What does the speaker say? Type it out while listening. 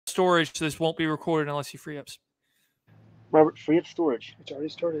storage, so this won't be recorded unless you free up. Robert, free up storage. It's already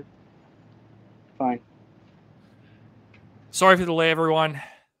started. Fine. Sorry for the delay, everyone.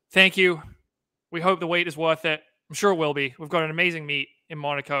 Thank you. We hope the wait is worth it. I'm sure it will be. We've got an amazing meet in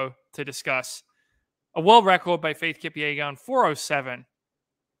Monaco to discuss. A world record by Faith Kipyegon, 4:07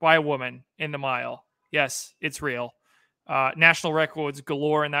 by a woman in the mile. Yes, it's real. National records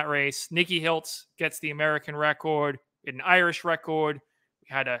galore in that race. Nikki Hiltz gets the American record, an Irish record. We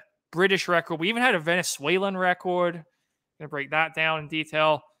had a British record. We even had a Venezuelan record. I'm going to break that down in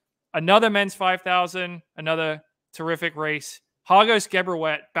detail. Another men's 5,000, another terrific race. Hagos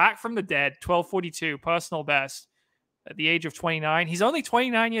Gebrhiwet, back from the dead, 12:42, personal best at the age of 29. He's only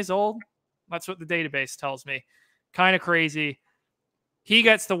 29 years old. That's what the database tells me. Kind of crazy. He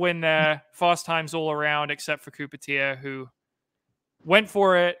gets the win there. Fast times all around, except for Teare, who went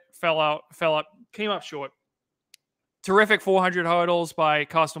for it, fell up, came up short. Terrific 400 hurdles by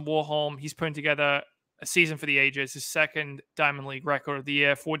Karsten Warholm. He's putting together a season for the ages. His second Diamond League record of the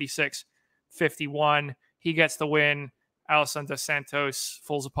year, 46:51. He gets the win. Alisson dos Santos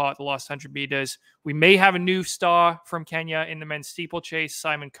falls apart the last 100 meters. We may have a new star from Kenya in the men's steeplechase,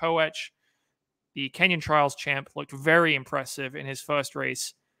 Simon Koech. The Kenyan Trials champ looked very impressive in his first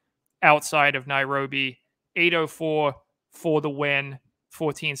race outside of Nairobi. 8:04 for the win.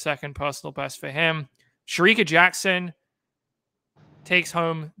 14-second personal best for him. Sharika Jackson takes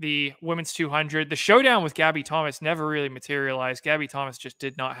home the women's 200. The showdown with Gabby Thomas never really materialized. Gabby Thomas just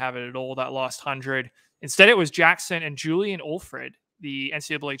did not have it at all that last 100. Instead, it was Jackson and Julian Alfred, the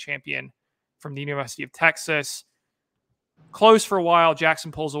NCAA champion from the University of Texas. Close for a while.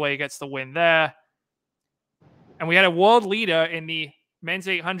 Jackson pulls away, gets the win there. And we had a world leader in the men's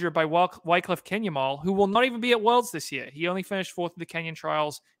 800 by Wycliffe Kinyamal, who will not even be at Worlds this year. He only finished fourth at the Kenyan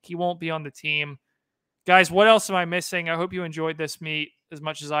Trials. He won't be on the team. Guys, what else am I missing? I hope you enjoyed this meet as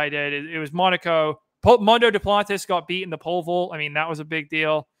much as I did. It was Monaco. Mondo Duplantis got beat in the pole vault. I mean, that was a big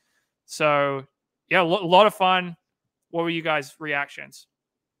deal. So, yeah, a lot of fun. What were you guys' reactions?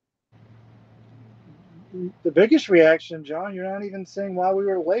 The biggest reaction, John, you're not even saying why we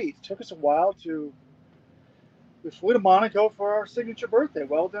were late. It took us a while we flew to Monaco for our signature birthday.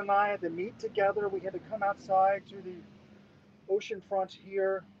 Weldon and I had to meet together. We had to come outside to the ocean front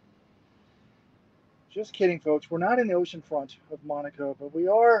here. Just kidding, folks. We're not in the ocean front of Monaco, but we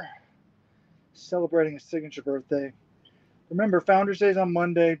are celebrating a signature birthday. Remember, Founders Day is on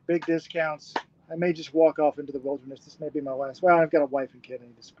Monday, big discounts. I may just walk off into the wilderness. This may be my last. Well, I've got a wife and kid I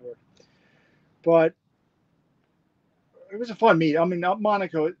need to support. But it was a fun meet. I mean,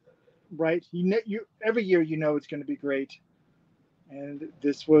 Monaco, right? You every year you know it's going to be great. And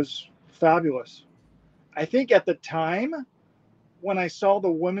this was fabulous. I think at the time when I saw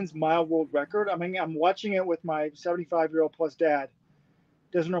the women's mile world record, I mean, I'm watching it with my 75-year-old plus dad.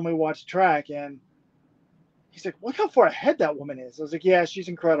 Doesn't normally watch track. And he's like, look how far ahead that woman is. I was like, yeah, she's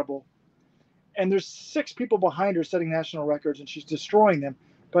incredible. And there's 6 people behind her setting national records, and she's destroying them.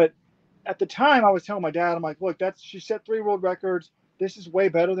 But at the time, I was telling my dad, I'm like, look, she set 3 world records. This is way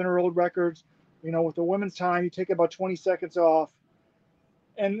better than her old records. You know, with the women's time, you take about 20 seconds off.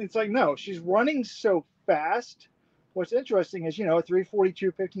 And it's like, no, she's running so fast. What's interesting is, you know, a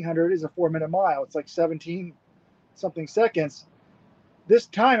 3:42 1500 is a 4-minute mile. It's like 17-something seconds. This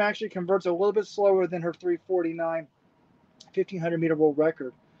time actually converts a little bit slower than her 3:49 1500-meter world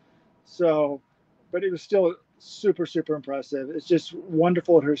record. So, but it was still super, super impressive. It's just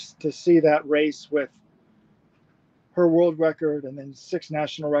wonderful to see that race with her world record and then 6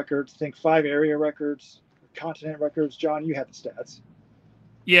 national records, I think 5 area records, continent records. John, you had the stats.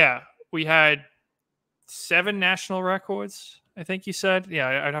 Yeah, we had 7 national records, I think you said.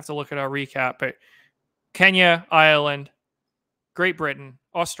 Yeah, I'd have to look at our recap. But Kenya, Ireland, Great Britain,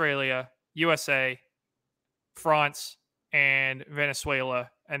 Australia, USA, France, and Venezuela.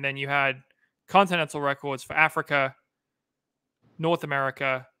 And then you had continental records for Africa, North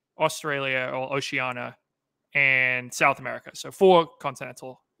America, Australia, or Oceania, and South America. So 4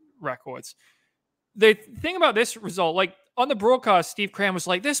 continental records. The thing about this result, like on the broadcast, Steve Cram was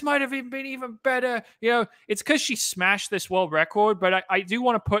like, this might have been even better. You know, it's because she smashed this world record, but I do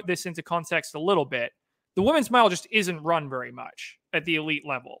want to put this into context a little bit. The women's mile just isn't run very much at the elite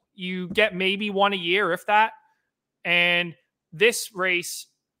level. You get maybe 1 a year, if that. And this race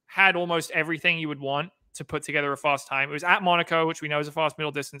had almost everything you would want to put together a fast time. It was at Monaco, which we know is a fast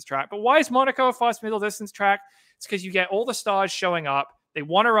middle distance track. But why is Monaco a fast middle distance track? It's because you get all the stars showing up. They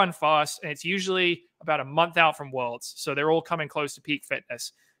want to run fast, and it's usually about a month out from Worlds. So they're all coming close to peak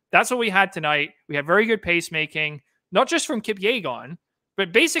fitness. That's what we had tonight. We had very good pacemaking, not just from Kipyegon,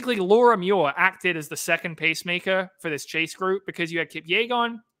 But basically, Laura Muir acted as the second pacemaker for this chase group because you had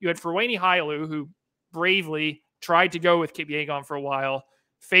Kipyegon, you had Frewani Hailu, who bravely tried to go with Kipyegon for a while,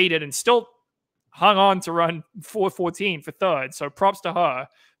 faded, and still hung on to run 4:14 for third. So props to her,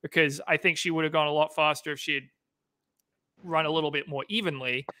 because I think she would have gone a lot faster if she had run a little bit more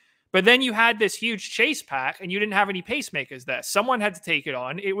evenly. But then you had this huge chase pack and you didn't have any pacemakers there. Someone had to take it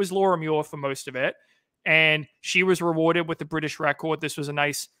on. It was Laura Muir for most of it. And she was rewarded with the British record. This was a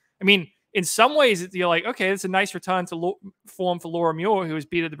nice, I mean, in some ways, you're like, okay, it's a nice return to form for Laura Muir, who was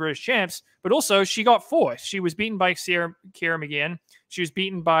beat at the British champs. But also, she got fourth. She was beaten by Ciara McGinn. She was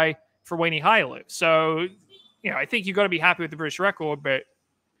beaten by Frewani Hailu. So, I think you got to be happy with the British record, but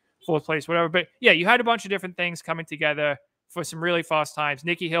fourth place, whatever. But yeah, you had a bunch of different things coming together for some really fast times.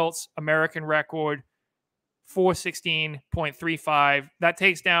 Nikki Hiltz, American record, 4:16.35. That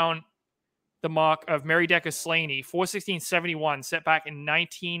takes down the mark of Mary Decker Slaney, 4:16.71, set back in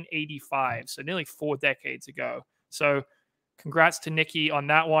 1985, so nearly 4 decades ago. So congrats to Nikki on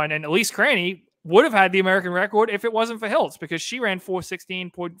that one. And Elise Cranny would have had the American record if it wasn't for Hiltz, because she ran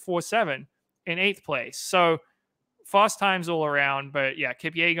 4:16.47 in 8th place. So fast times all around. But yeah,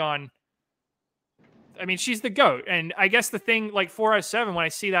 Kipyegon, I mean, she's the GOAT. And I guess the thing, like 4:07, when I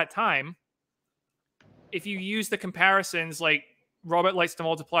see that time, if you use the comparisons, like Robert likes to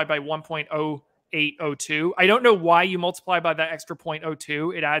multiply by 1.0802. I don't know why you multiply by that extra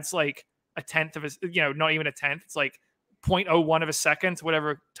 0.02. It adds like a tenth of a, not even a tenth. It's like 0.01 of a second,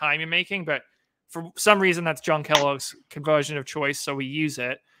 whatever time you're making. But for some reason, that's John Kellogg's conversion of choice, so we use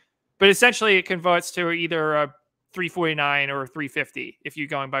it. But essentially, it converts to either a 349 or a 350 if you're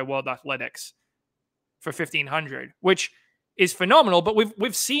going by World Athletics for 1500, which is phenomenal. But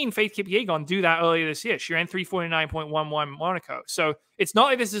we've seen Faith Kipyegon do that earlier this year. She ran 349.11 Monaco. So it's not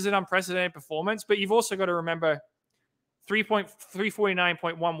like this is an unprecedented performance, but you've also got to remember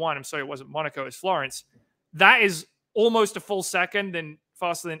 349.11. I'm sorry, it wasn't Monaco, it's Florence. That is almost a full second and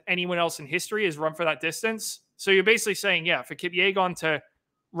faster than anyone else in history has run for that distance. So you're basically saying, yeah, for Kipyegon to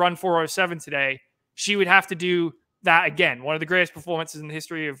run 4:07 today, she would have to do that again. One of the greatest performances in the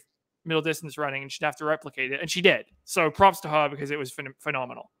history of middle distance running, and she'd have to replicate it. And she did. So props to her, because it was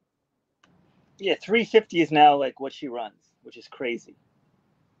phenomenal. Yeah, 350 is now like what she runs, which is crazy.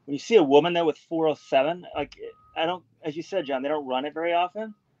 When you see a woman though with 4:07, like, I don't, as you said, John, they don't run it very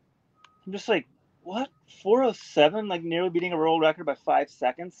often. I'm just like, what? 4:07, like nearly beating a world record by 5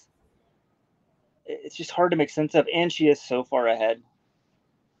 seconds. It's just hard to make sense of. And she is so far ahead.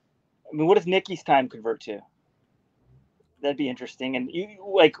 I mean, what does Nikki's time convert to? That'd be interesting. And you,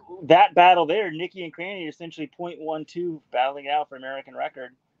 like, that battle there, Nikki and Cranny are essentially 0.12 battling out for American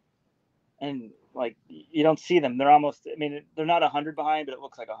record. And like, you don't see them. They're almost, I mean, they're not 100 behind, but it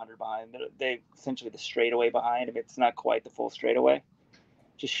looks like 100 behind. They essentially the straightaway behind. I mean, it's not quite the full straightaway.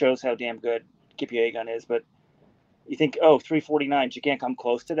 Just shows how damn good Kipyegon is. But you think, oh, 349, she can't come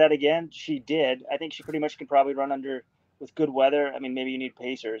close to that again. She did. I think she pretty much can probably run under with good weather. I mean, maybe you need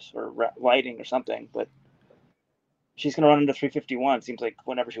pacers or lighting or something, but she's going to run into 351. Seems like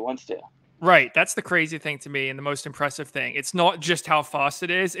whenever she wants to. Right. That's the crazy thing to me, and the most impressive thing. It's not just how fast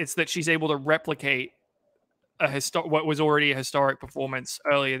it is. It's that she's able to replicate what was already a historic performance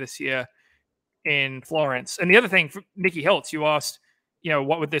earlier this year in Florence. And the other thing, for Nikki Hiltz, you asked,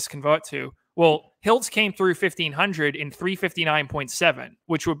 what would this convert to? Well, Hiltz came through 1500 in 359.7,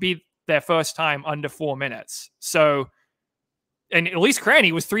 which would be their first time under 4 minutes. So, and Elise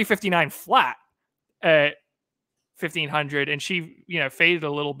Cranny was 359 flat at 1500, and she, faded a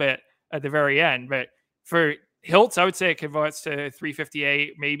little bit at the very end. But for Hiltz, I would say it converts to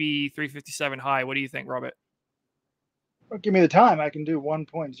 358, maybe 357 high. What do you think, Robert? Well, give me the time. I can do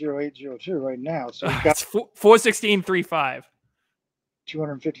 1.0802 right now. So we've got 4:16.35.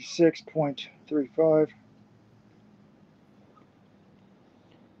 256.35.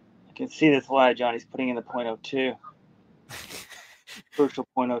 I can see this live, John. He's putting in the 0.02. Crucial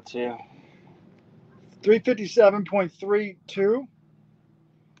 0.02. 357.32.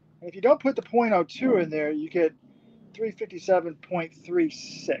 And if you don't put the 0.02 in there, you get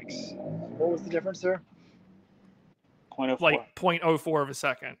 357.36. What was the difference there? 0.04. Like 0.04 of a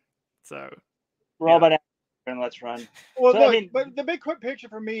second. So we're all about and let's run. Well, so, look, but the big quick picture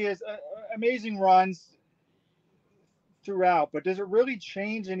for me is amazing runs throughout. But does it really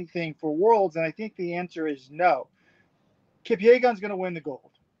change anything for Worlds? And I think the answer is no. Kipyegon's going to win the gold.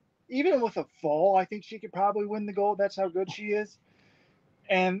 Even with a fall, I think she could probably win the gold. That's how good she is.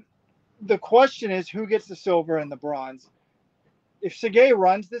 And the question is, who gets the silver and the bronze? If Sergey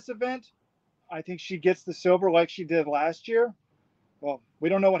runs this event, I think she gets the silver like she did last year. Well, we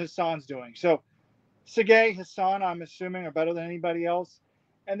don't know what Hassan's doing. So Sergey, Hassan, I'm assuming, are better than anybody else.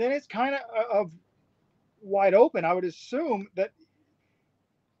 and then it's kind of wide open. I would assume that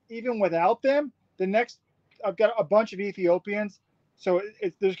even without them, the next I've got a bunch of Ethiopians. So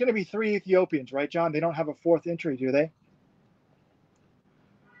there's going to be 3 Ethiopians, right, John? They don't have a 4th entry, do they?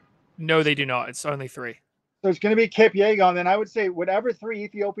 No, they do not. It's only 3. So it's going to be Kipyegon. Then I would say whatever 3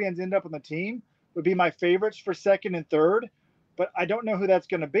 Ethiopians end up on the team would be my favorites for 2nd and 3rd. But I don't know who that's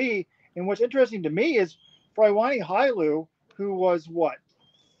going to be. And what's interesting to me is Fraiwani Hailu, who was,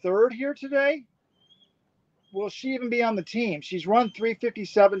 3rd here today? Will she even be on the team? She's run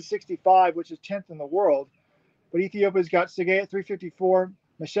 357.65, which is 10th in the world. But Ethiopia's got Segei at 354,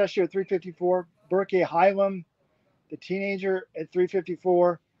 Mashesha at 354, Burke Hailam, the teenager, at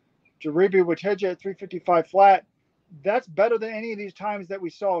 354, Gebrhiwet at 355 flat. That's better than any of these times that we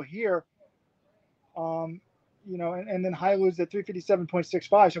saw here. And then Hailu's at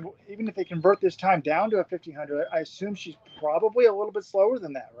 357.65. So even if they convert this time down to a 1500, I assume she's probably a little bit slower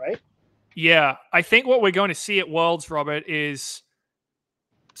than that, right? Yeah, I think what we're going to see at Worlds, Robert, is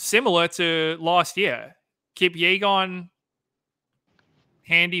similar to last year. Kipyegon,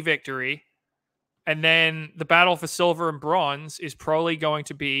 handy victory, and then the battle for silver and bronze is probably going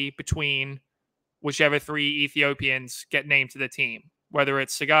to be between whichever 3 Ethiopians get named to the team, whether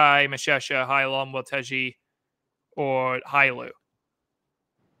it's Segei, Mashesha, Hailam, Welteji, or Hailu.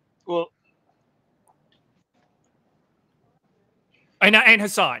 Well, and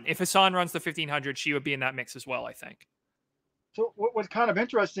Hassan. If Hassan runs the 1500, she would be in that mix as well, I think. So what's kind of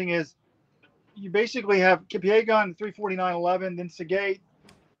interesting is you basically have Kipyegon 349.11, then Segei.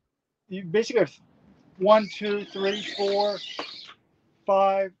 You basically have 1, 2, 3, 4,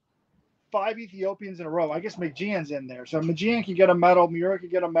 5 Ethiopians in a row. I guess Majian's in there. So Majian could get a medal. Miura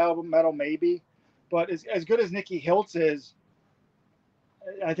could get a medal maybe. But as good as Nikki Hiltz is,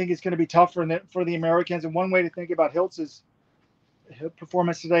 I think it's going to be tough for the Americans. And one way to think about Hiltz's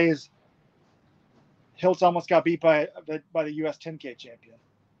performance today is Hiltz almost got beat by the U.S. 10K champion.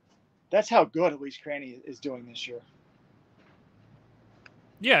 That's how good Elise Cranny is doing this year.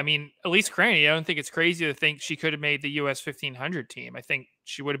 Yeah, I mean, Elise Cranny, I don't think it's crazy to think she could have made the U.S. 1500 team. I think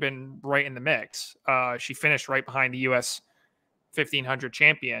she would have been right in the mix. She finished right behind the U.S. 1500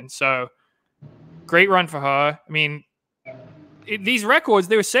 champion. So great run for her. I mean, these records,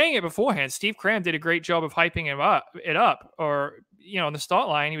 they were saying it beforehand. Steve Cram did a great job of hyping it up. Or, on the start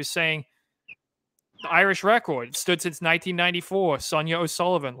line, he was saying the Irish record stood since 1994. Sonia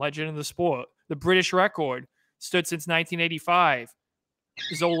O'Sullivan, legend of the sport. The British record stood since 1985.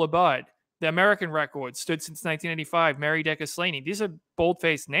 Zola Budd. The American record stood since 1985. Mary Decker-Slaney. These are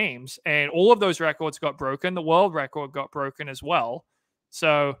bold-faced names, and all of those records got broken. The world record got broken as well.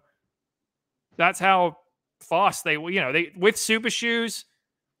 So that's how fast they with super shoes.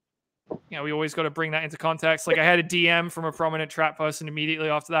 We always got to bring that into context. Like, I had a DM from a prominent trap person immediately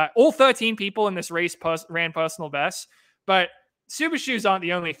after that. All 13 people in this race ran personal bests, but super shoes aren't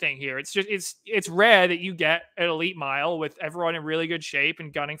the only thing here. It's just it's rare that you get an elite mile with everyone in really good shape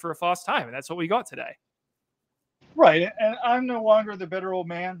and gunning for a fast time, and that's what we got today. Right, and I'm no longer the bitter old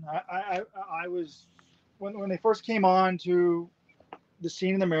man. I was when they first came on to the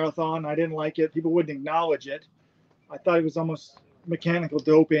scene in the marathon. I didn't like it. People wouldn't acknowledge it. I thought it was almost mechanical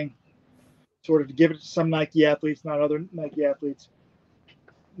doping, sort of to give it to some Nike athletes, not other Nike athletes.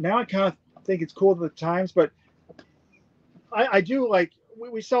 Now I kind of think it's cool at the times, but I do like,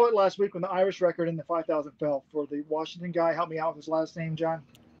 we saw it last week when the Irish record in the 5,000 fell for the Washington guy. Help me out with his last name, John.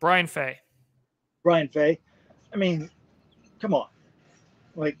 Brian Fay. I mean, come on.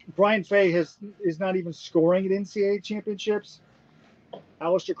 Like, Brian Fay is not even scoring at NCAA championships.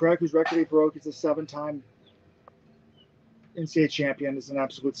 Alistair Craig, whose record he broke, is a 7-time NCAA champion, is an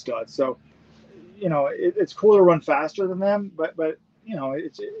absolute stud. So, it's cool to run faster than them, but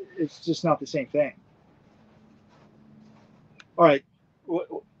it's just not the same thing. All right.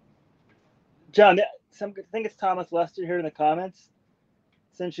 John, I think it's Thomas Lester here in the comments.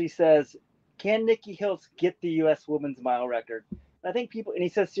 Essentially says, can Nikki Hiltz get the U.S. women's mile record? And I think and he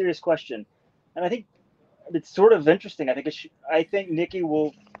says serious question. And I think it's sort of interesting. I think Nikki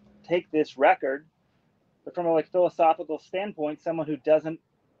will take this record, but from a philosophical standpoint, someone who doesn't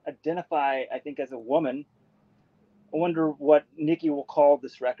identify, I think, as a woman, I wonder what Nikki will call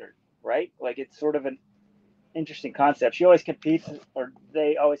this record, right? Like, it's sort of an interesting concept. She always competes, or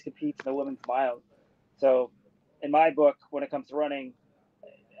they always compete in the women's mile. So in my book, when it comes to running,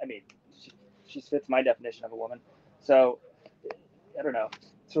 I mean, she fits my definition of a woman. So I don't know,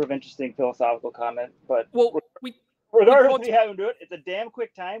 sort of interesting philosophical comment, but regardless of how you do it, it's a damn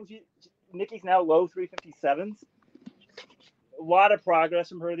quick time. Nikki's now low 357s. A lot of progress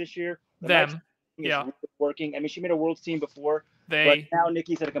from her this year. Yeah. Working. I mean, she made a world's team before. But now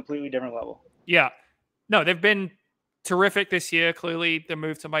Nikki's at a completely different level. Yeah. No, they've been terrific this year. Clearly, the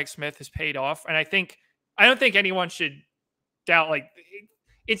move to Mike Smith has paid off. And I don't think anyone should doubt, like,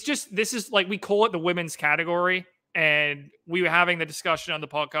 it's just, this is like, we call it the women's category. And we were having the discussion on the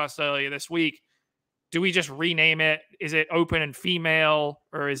podcast earlier this week. Do we just rename it? Is it open and female,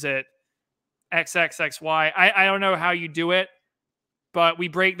 or is it XXXY? I don't know how you do it, but we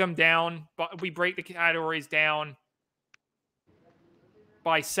break them down. But we break the categories down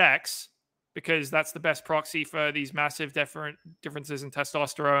by sex, because that's the best proxy for these massive differences in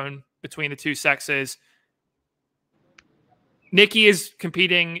testosterone between the two sexes. Nikki is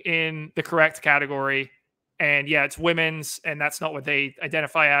competing in the correct category, and yeah, it's women's, and that's not what they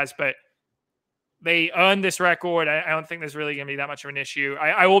identify as, but they earned this record. I don't think there's really going to be that much of an issue.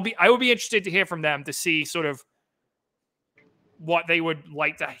 I will be interested to hear from them to see sort of what they would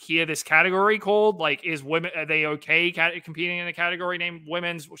like to hear this category called. Like, are they okay competing in a category named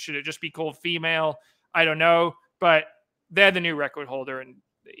women's? Should it just be called female? I don't know, but they're the new record holder, and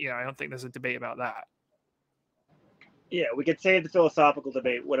I don't think there's a debate about that. Yeah, we could save the philosophical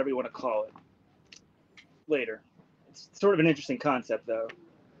debate, whatever you want to call it, later. It's sort of an interesting concept, though.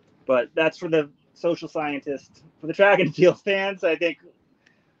 But that's for the social scientists. For the track and field fans, I think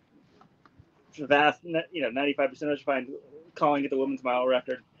the vast, 95% of us find calling it the women's mile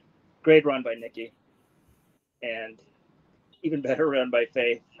record. Great run by Nikki. And even better run by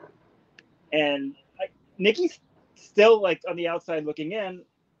Faith. And Nikki's still, like, on the outside looking in.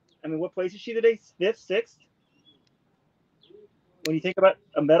 I mean, what place is she today? 5th, 6th? When you think about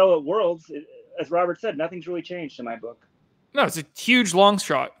a medal at Worlds, as Robert said, nothing's really changed in my book. No, it's a huge long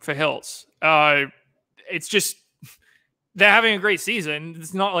shot for Hiltz. It's just they're having a great season.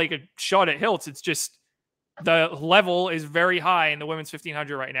 It's not like a shot at Hiltz. It's just the level is very high in the women's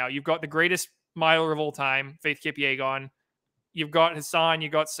 1500 right now. You've got the greatest miler of all time, Faith Kipyegon. You've got Hassan.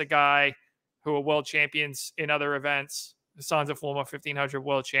 You've got Sagai, who are world champions in other events. Hassan's a former 1500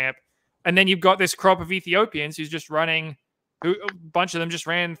 world champ. And then you've got this crop of Ethiopians who's just running, a bunch of them just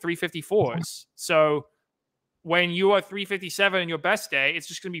ran 354s. So when you are 357 in your best day, it's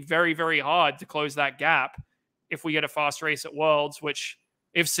just going to be very, very hard to close that gap if we get a fast race at Worlds, which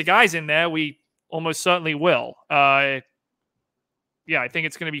if Sagai's in there, we almost certainly will. I think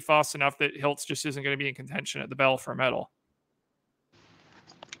it's going to be fast enough that Hiltz just isn't going to be in contention at the bell for a medal.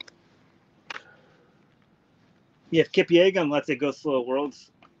 Yeah, if Kipyegon lets it go slow at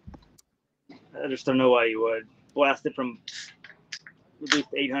Worlds, I just don't know why you would. Blast it from at least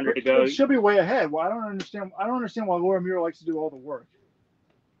 800 to go. It should be way ahead. Well, I don't understand why Laura Muir likes to do all the work.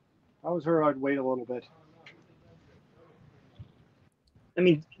 If I was her, I'd wait a little bit. I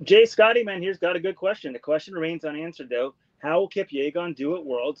mean, Jay Scotty, man, here's got a good question. The question remains unanswered, though. How will Kipyegon do at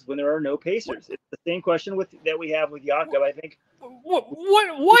Worlds when there are no pacers? It's the same question that we have with Jakob, I think. What?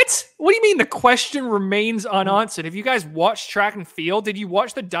 What do you mean the question remains unanswered? Have you guys watched track and field? Did you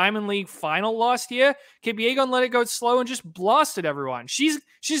watch the Diamond League final last year? Kipyegon let it go slow and just blasted everyone. She's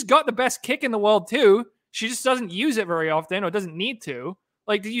got the best kick in the world, too. She just doesn't use it very often or doesn't need to.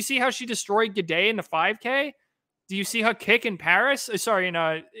 Like, did you see how she destroyed Gade in the 5K? Do you see her kick in Paris? Sorry,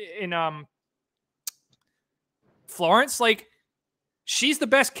 in Florence? Like, she's the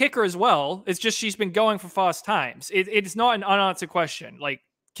best kicker as well. It's just she's been going for fast times. It's not an unanswered question. Like,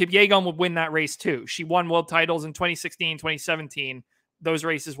 Kipyegon would win that race too. She won world titles in 2016, 2017. Those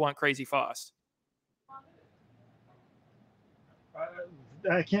races weren't crazy fast.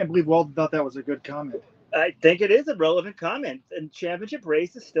 I can't believe Walden thought that was a good comment. I think it is a relevant comment. And championship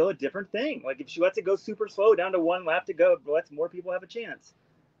race is still a different thing. Like, if she lets it go super slow down to 1 lap to go, it lets more people have a chance.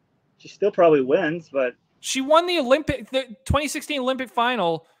 She still probably wins, but... She won the 2016 Olympic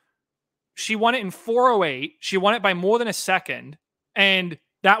final. She won it in 4:08. She won it by more than a second. And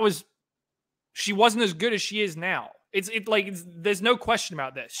she wasn't as good as she is now. There's no question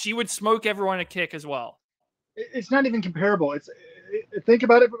about this. She would smoke everyone a kick as well. It's not even comparable. Think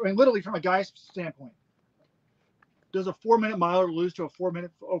about it, literally from a guy's standpoint. Does a 4-minute miler lose to a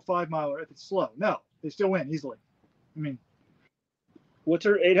 4-minute 05 miler if it's slow? No, they still win easily. I mean, what's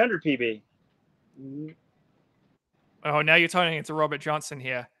her 800 PB? Oh, now you're turning into Robert Johnson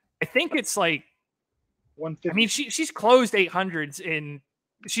here. I think it's like 150. I mean, she's closed 800s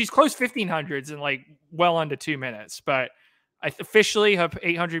she's closed 1500s in like well under 2 minutes, but officially her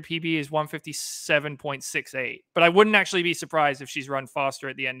 800 PB is 157.68. But I wouldn't actually be surprised if she's run faster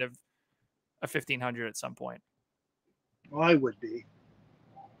at the end of a 1500 at some point. Well, I would be.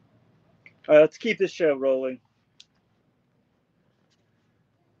 All right, let's keep this show rolling.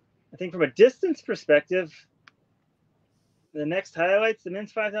 I think from a distance perspective, the next highlight's the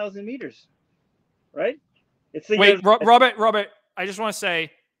men's 5,000 meters, right? Wait, Robert, I just want to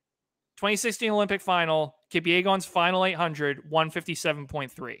say 2016 Olympic final, Kipyegon's final 800,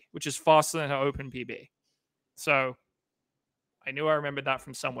 157.3, which is faster than her open PB. So I knew I remembered that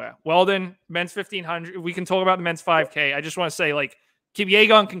from somewhere. Weldon, men's 1500. We can talk about the men's 5K. I just want to say, like,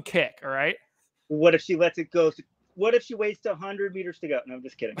 Kipyegon can kick, all right? What if she lets it go? What if she waits to 100 meters to go? No, I'm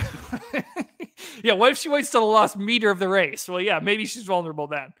just kidding. Yeah, what if she waits till the last meter of the race? Well, yeah, maybe she's vulnerable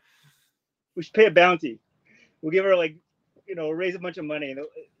then. We should pay a bounty. We'll give her, like, raise a bunch of money.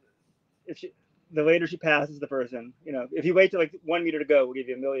 If the later she passes the person, if you wait till like 1 meter to go, we'll give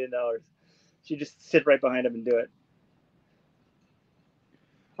you $1 million. She just sit right behind him and do it.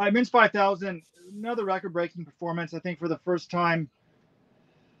 All right, men's 5,000, another record-breaking performance. I think for the first time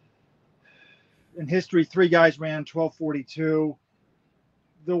in history, 3 guys ran 12:42.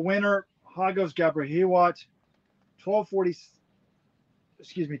 The winner, Hagos Gebrhiwet, 12:40.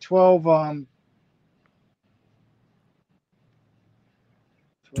 Excuse me, 12.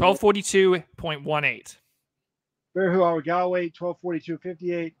 12:42.18. Gebrhiwet,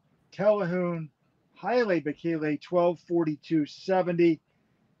 12:42.58. Telehun, Haile Bekele, 12:42.70.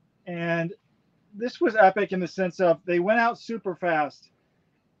 And this was epic in the sense of they went out super fast.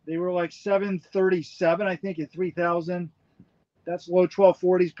 They were like 7:37, I think, at 3,000. That's low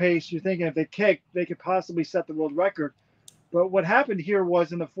 12:40s pace. You're thinking if they kicked, they could possibly set the world record. But what happened here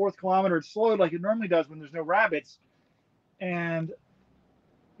was in the 4th kilometer, it slowed like it normally does when there's no rabbits. And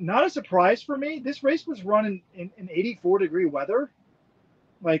not a surprise for me, this race was run in 84-degree weather.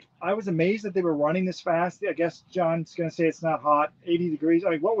 Like, I was amazed that they were running this fast. I guess John's going to say it's not hot. 80 degrees. I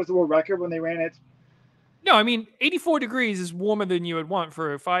mean, what was the world record when they ran it? No, I mean, 84 degrees is warmer than you would want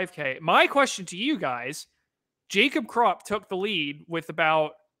for a 5K. My question to you guys, Jakob Kropp took the lead with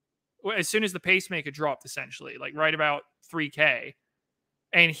about, as soon as the pacemaker dropped, essentially, like right about 3K.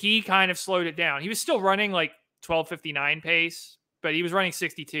 And he kind of slowed it down. He was still running like 12:59 pace, but he was running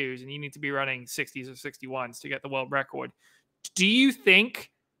 62s, and you need to be running 60s or 61s to get the world record. Do you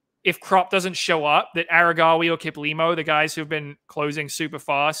think if Kropp doesn't show up, that Aragawi or Kiplimo, the guys who've been closing super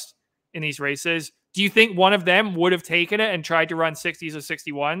fast in these races, do you think one of them would have taken it and tried to run 60s or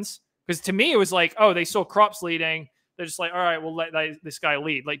 61s? Because to me, it was like, oh, they saw Kropp's leading. They're just like, all right, we'll let this guy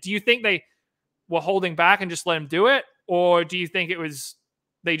lead. Like, do you think they were holding back and just let him do it? Or do you think it was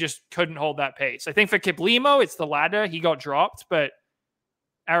they just couldn't hold that pace? I think for Kiplimo, it's the latter. He got dropped, but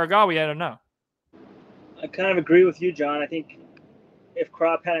Aragawi, I don't know. I kind of agree with you, John. I think if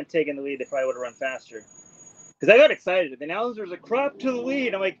Kropp hadn't taken the lead, they probably would have run faster. Because I got excited. The announcers like, Kropp to the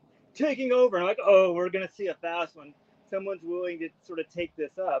lead. I'm like, taking over. I'm like, oh, we're going to see a fast one. Someone's willing to sort of take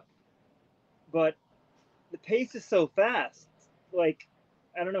this up. But the pace is so fast. Like,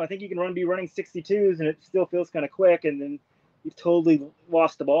 I don't know. I think you can be running 62s and it still feels kind of quick, and then you've totally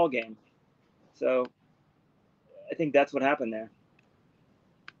lost the ball game. So I think that's what happened there.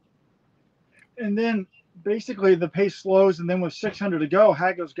 And then basically the pace slows, and then with 600 to go,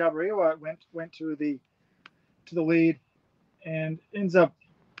 Hagos Gebrhiwet went to the lead and ends up.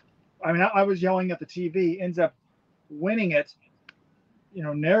 I mean, I was yelling at the TV. Ends up winning it,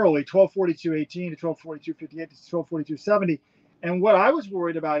 narrowly, 12:42.18 to 12:42.58 to 12:42.70. And what I was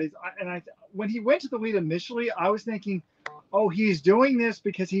worried about is, when he went to the lead initially, I was thinking, oh, he's doing this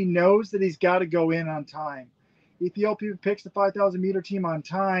because he knows that he's got to go in on time. Ethiopia picks the 5,000 meter team on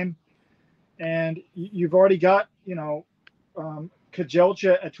time. And you've already got, Kajelcha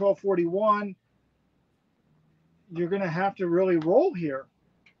at 12:41. You're going to have to really roll here.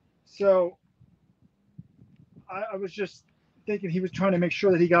 So I was just thinking he was trying to make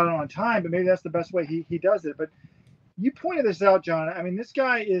sure that he got it on time, but maybe that's the best way he does it. But you pointed this out, John. I mean, this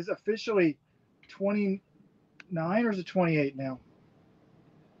guy is officially 29, or is it 28 now?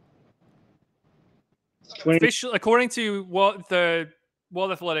 Officially, according to the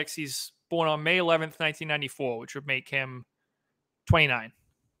World Athletics, he's born on May 11th, 1994, which would make him 29.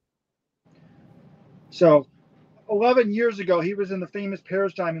 So 11 years ago, he was in the famous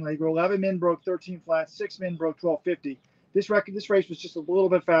Paris Diamond League where 11 men broke 13 flats, 6 men broke 12:50. This race was just a little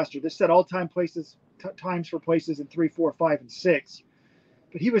bit faster. This set all-time times for places in 3, 4, 5, and 6.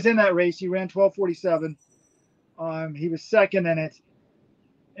 But he was in that race. He ran 12:47. He was second in it.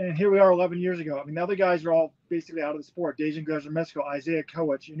 And here we are 11 years ago. I mean, the other guys are all basically out of the sport. Dejan Guzermesko, Isaiah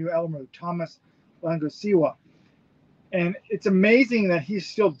Koech, Inu Elmu, Thomas Langosiwa. And it's amazing that he's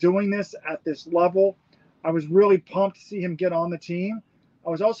still doing this at this level. I was really pumped to see him get on the team. I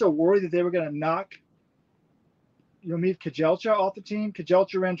was also worried that they were going to knock Yomif Kajelcha off the team.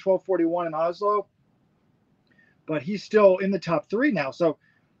 Kajelcha ran 12:41 in Oslo, but he's still in the top 3 now. So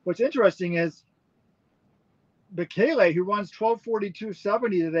what's interesting is Bekele, who runs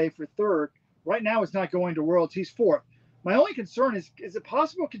 12:42.70 today for third, right now is not going to Worlds. He's 4th. My only concern is it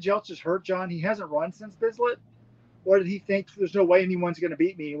possible Kjelch is hurt, John? He hasn't run since Bislett? Or did he think there's no way anyone's going to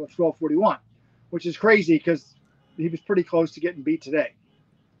beat me with 12:41, which is crazy because he was pretty close to getting beat today.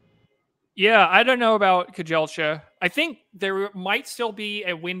 Yeah, I don't know about Kjelch. I think there might still be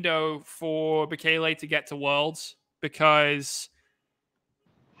a window for Bekele to get to Worlds because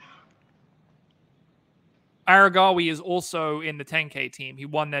Aragawi is also in the 10K team. He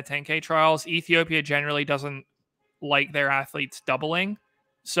won their 10K trials. Ethiopia generally doesn't like their athletes doubling.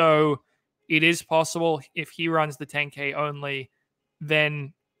 So it is possible if he runs the 10K only,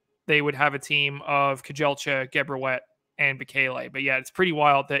 then they would have a team of Kjelch, Gebrhiwet, and Bekele. But yeah, it's pretty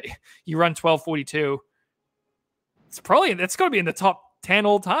wild that you run 12:42. That's going to be in the top 10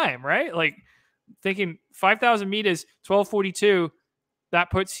 all time, right? Like thinking 5,000 meters, 12:42,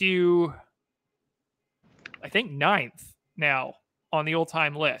 that puts you, I think, 9th now on the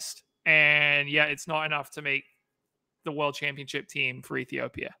all-time list. And yeah, it's not enough to make the World Championship team for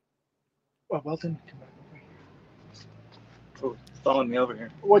Ethiopia. Well, Welton, come back over here. Oh, following me over here.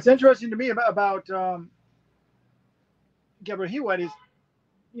 What's interesting to me about Gebrhiwet is,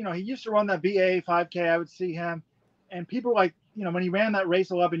 he used to run that BA 5K. I would see him, and people like, when he ran that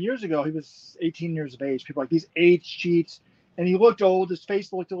race 11 years ago, he was 18 years of age. People like, these age cheats, and he looked old. His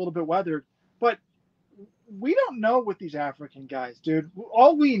face looked a little bit weathered, but we don't know with these African guys, dude.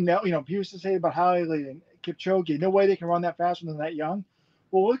 All we know, people used to say about Haile and Kipchoge, no way they can run that fast when they're that young.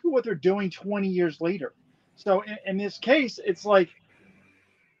 Well, look at what they're doing 20 years later. So in this case, it's like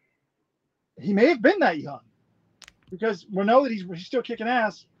he may have been that young because we know that he's still kicking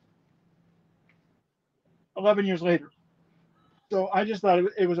ass 11 years later. So I just thought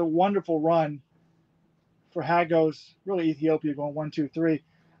it was a wonderful run for Hagos, really Ethiopia going 1, 2, 3.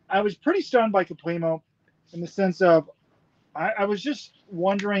 I was pretty stunned by Kiplimo in the sense of I was just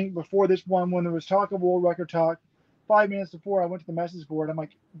wondering before this one, when there was talk of world record talk, 5 minutes before I went to the message board, I'm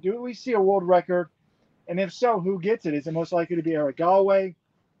like, do we see a world record? And if so, who gets it? Is it most likely to be Eric Galway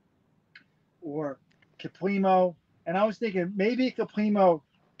or Kiplimo? And I was thinking maybe Kiplimo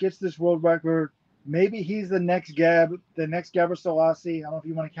gets this world record. Maybe he's the next Gebre Selassie. I don't know if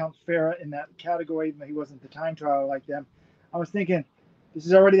you want to count Farah in that category, even though he wasn't the time trial like them. I was thinking this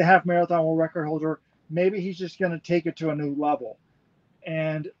is already the half marathon world record holder. Maybe he's just going to take it to a new level.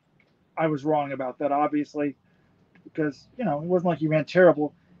 And I was wrong about that, obviously, because, it wasn't like he ran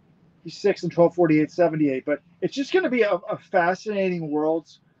terrible. He's 6 and 12:48.78. But it's just going to be a fascinating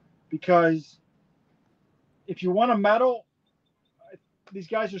Worlds because if you want a medal, these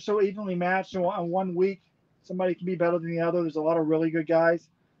guys are so evenly matched. So on 1 week, somebody can be better than the other. There's a lot of really good guys.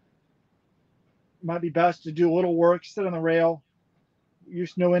 It might be best to do a little work, sit on the rail,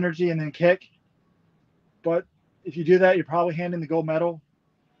 use no energy, and then kick. But if you do that, you're probably handing the gold medal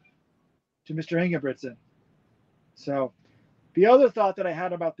to Mr. Ingebrigtsen. So the other thought that I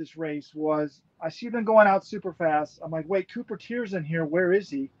had about this race was I see them going out super fast. I'm like, wait, Cooper Teare's in here. Where is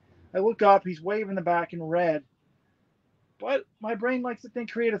he? I look up. He's waving the back in red. But my brain likes to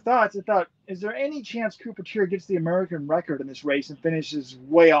think creative thoughts. I thought, is there any chance Cooper Teare gets the American record in this race and finishes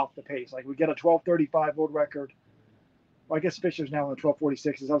way off the pace? Like we get a 12:35 world record. Well, I guess Fisher's now in the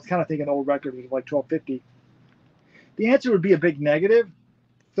 12:46s. I was kind of thinking the old record was like 12:50. The answer would be a big negative.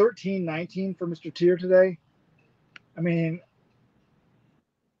 13:19 for Mr. Teare today. I mean,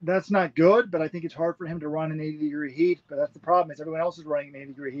 that's not good, but I think it's hard for him to run in 80-degree heat. But that's the problem is everyone else is running in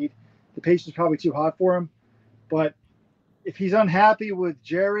 80-degree heat. The pace is probably too hot for him. But if he's unhappy with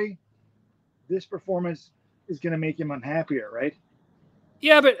Jerry, this performance is going to make him unhappier, right?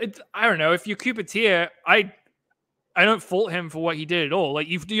 Yeah, but I don't know. If you Cooper Teare, I don't fault him for what he did at all. Like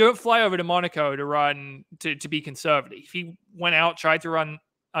you don't fly over to Monaco to run to be conservative. He went out, tried to run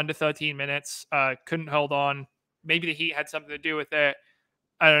under 13 minutes, couldn't hold on. Maybe the heat had something to do with it.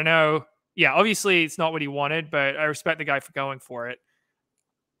 I don't know. Yeah, obviously it's not what he wanted, but I respect the guy for going for it.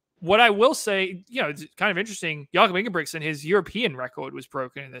 What I will say, it's kind of interesting. Jakob Ingebrigtsen, his European record was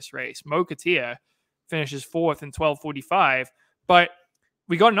broken in this race. Mo Teare finishes 4th in 12:45. But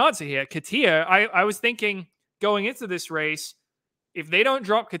we got an answer here. Teare, I was thinking going into this race, if they don't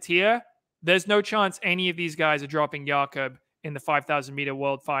drop Teare, there's no chance any of these guys are dropping Jakob in the 5,000 meter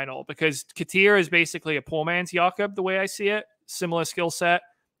world final because Teare is basically a poor man's Jakob, the way I see it. Similar skill set.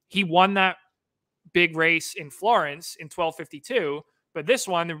 He won that big race in Florence in 12:52. But this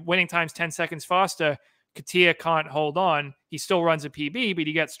one, the winning time's 10 seconds faster. Teare can't hold on. He still runs a PB, but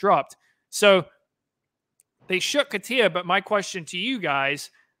he gets dropped. So they shook Teare, but my question to you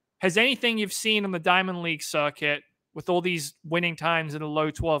guys, has anything you've seen on the Diamond League circuit with all these winning times in the low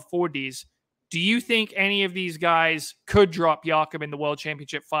 12:40s, do you think any of these guys could drop Jakob in the World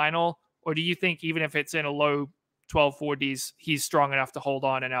Championship final? Or do you think even if it's in a low 1240s, he's strong enough to hold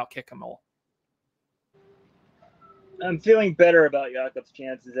on and outkick them all. I'm feeling better about Jakob's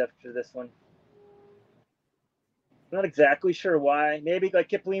chances after this one. I'm not exactly sure why. Maybe like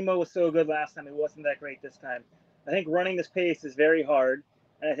Kiplimo was so good last time, he wasn't that great this time. I think running this pace is very hard.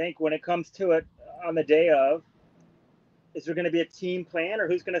 And I think when it comes to it on the day of, is there going to be a team plan, or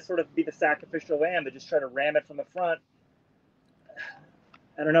who's going to sort of be the sacrificial lamb to just try to ram it from the front?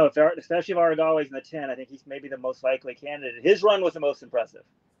 I don't know. Especially if Aragawa's in the 10, I think he's maybe the most likely candidate. His run was the most impressive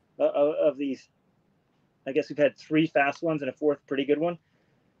of these. I guess we've had 3 fast ones and a 4th pretty good one.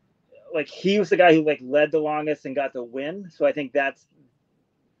 Like, he was the guy who like led the longest and got the win. So I think that's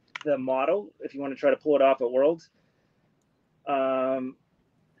the model if you want to try to pull it off at Worlds. Am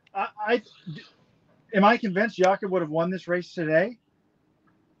I convinced Jakob would have won this race today?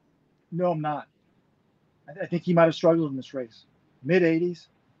 No, I'm not. I think he might have struggled in this race. Mid-80s,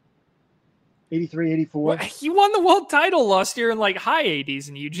 83, 84. Well, he won the world title last year in like high 80s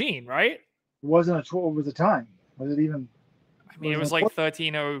in Eugene, right? It wasn't a 12. Was the time? Was it even? I mean, it was like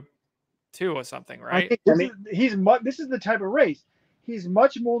 13:02 or something, right? This is the type of race. He's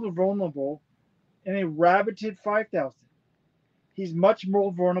much more vulnerable in a rabbited 5,000. He's much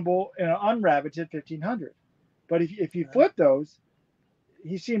more vulnerable in an unrabbited 1,500. But if you flip those,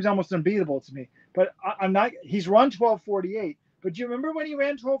 he seems almost unbeatable to me. But I'm not. He's run 12:48. But do you remember when he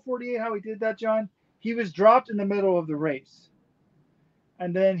ran 12:48? How he did that, John? He was dropped in the middle of the race.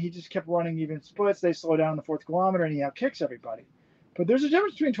 And then he just kept running even splits. They slow down the 4th kilometer, and he outkicks everybody. But there's a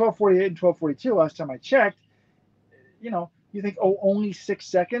difference between 12:48 and 12:42. Last time I checked, you think, only 6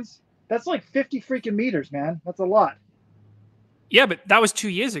 seconds? That's like 50 freaking meters, man. That's a lot. Yeah, but that was 2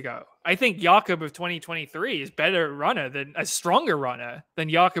 years ago. I think Jakob of 2023 is a stronger runner than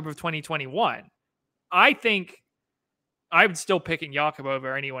Jakob of 2021. I think I would still picking Jakob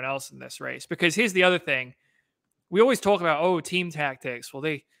over anyone else in this race, because here's the other thing. We always talk about, team tactics. Well,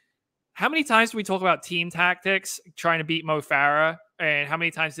 how many times do we talk about team tactics trying to beat Mo Farah, and how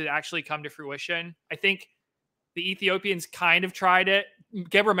many times did it actually come to fruition? I think the Ethiopians kind of tried it.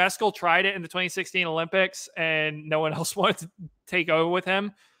 Gebrhiwet tried it in the 2016 Olympics, and no one else wanted to take over with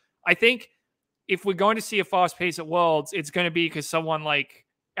him. I think if we're going to see a fast pace at Worlds, it's going to be because someone like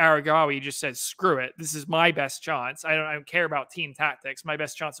Aragawi just says, screw it. This is my best chance. I don't care about team tactics. My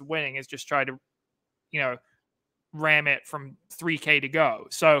best chance of winning is just try to, ram it from 3K to go.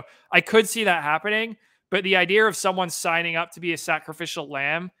 So I could see that happening, but the idea of someone signing up to be a sacrificial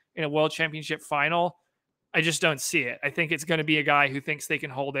lamb in a world championship final, I just don't see it. I think it's going to be a guy who thinks they can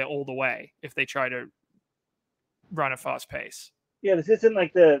hold it all the way if they try to run a fast pace. Yeah, this isn't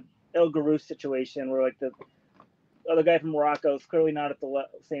like the El Garous situation where like the other guy from Morocco is clearly not at the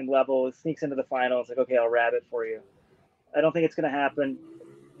same level. It sneaks into the final. It's like, okay, I'll rab it for you. I don't think it's going to happen.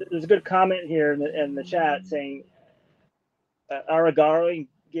 There's a good comment here in the chat saying Aragaro and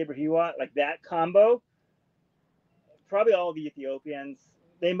Gebrhiwet, like that combo, probably all the Ethiopians,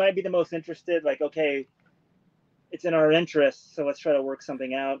 they might be the most interested. Like, okay, it's in our interest, so let's try to work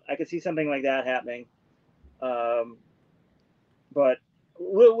something out. I could see something like that happening. But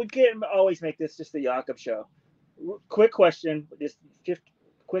we can't always make this just the Jakob show. Quick question, just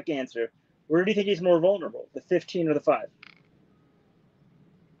quick answer. Where do you think he's more vulnerable, the 15 or the 5?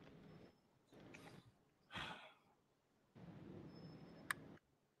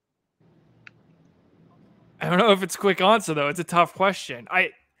 I don't know if it's a quick answer, though. It's a tough question. I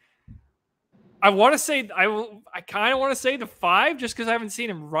want to say I kind of want to say the 5 just because I haven't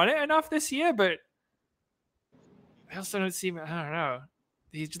seen him run it enough this year, but I also don't see him. I don't know.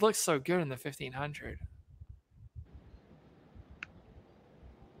 He looks so good in the 1500.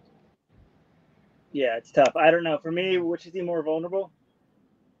 Yeah, it's tough. I don't know. For me, which is he more vulnerable?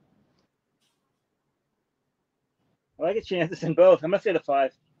 I like his chances in both. I'm going to say the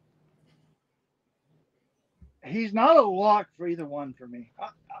 5. He's not a lock for either one for me.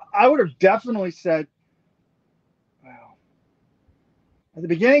 I would have definitely said, well, at the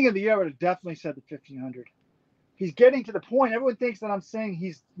beginning of the year, I would have definitely said the 1500. He's getting to the point. Everyone thinks that I'm saying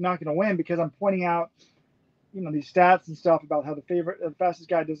he's not going to win because I'm pointing out, these stats and stuff about how the fastest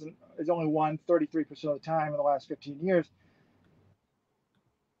guy is only won 33% of the time in the last 15 years.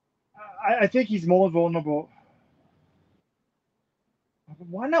 I think he's more vulnerable.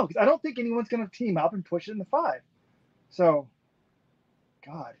 Why no? Because I don't think anyone's going to team up and push it in the 5. So,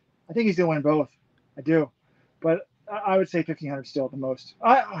 God, I think he's going to win both. I do. But I would say 1500 still at the most.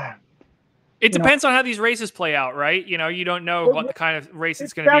 It depends on how these races play out, right? You don't know what the kind of race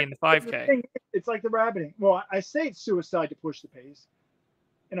it's going to be in the 5K. It's like the rabbiting. Well, I say it's suicide to push the pace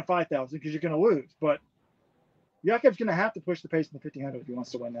in a 5,000 because you're going to lose. But Jakob's going to have to push the pace in the 1500 if he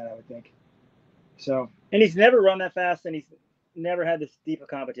wants to win that, I would think. So, and he's never run that fast, and he's never had this deep a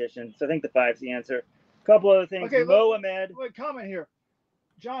competition. So I think the 5's the answer. A couple other things. okay, Mohamed. wait, comment here.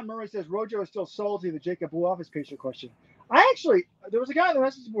 John Murray says Rojo is still salty that Jacob blew off his patient question. There was a guy on the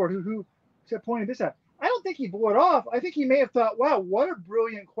message board who pointed this out. I don't think he blew it off. I think he may have thought, wow, what a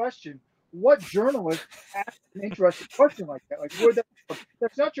brilliant question. What journalist asked an interesting question like that? Like,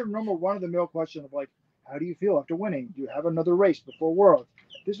 that's not your normal run-of-the-mill question of like, how do you feel after winning? Do you have another race before Worlds?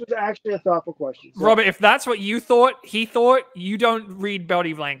 This was actually a thoughtful question. So, Robert, if that's what you thought, he thought, you don't read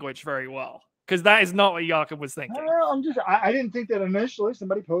body language very well. Because that is not what Jakob was thinking. I didn't think that initially.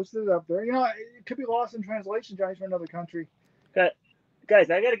 Somebody posted it up there. You know, it could be lost in translation, Johnny's from another country. Guys,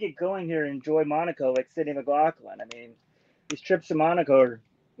 I got to get going here and enjoy Monaco like Sydney McLaughlin. I mean, these trips to Monaco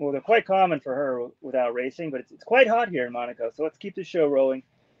they're quite common for her without racing, but it's quite hot here in Monaco. So let's keep the show rolling.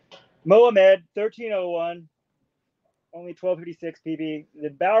 Mohamed, 13:01, only 12:56 PB. The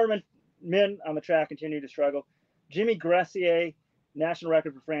Bowerman men on the track continue to struggle. Jimmy Gracier, national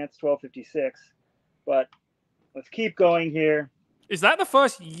record for France, 12:56. But let's keep going here. Is that the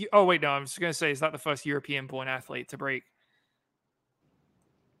first? Oh wait, no. I'm just gonna say, is that the first European-born athlete to break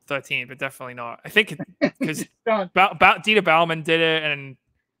 13? But definitely not. I think because Dieter Baumann did it and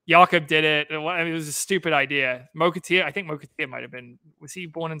Jakob did it. It was a stupid idea. Teare, I think Teare might have been. Was he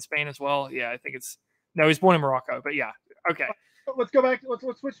born in Spain as well? Yeah, I think it's. No, he's born in Morocco. But yeah, okay. Let's go back.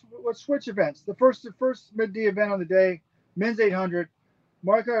 Let's switch events. The first mid-D event on the day, men's 800.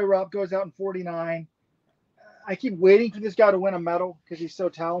 Marco Rupp goes out in 49. I keep waiting for this guy to win a medal because he's so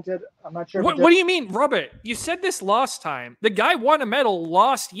talented. I'm not sure. What do you mean, Robert? You said this last time. The guy won a medal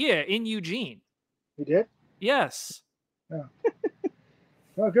last year in Eugene. He did? Yes. Yeah.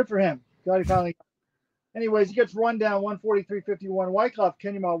 Well, good for him. Glad he finally. Anyways, he gets run down 143.51. Wyckoff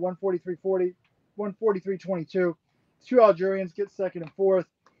Kinyamal 143.40, 143.22. Two Algerians get second and fourth.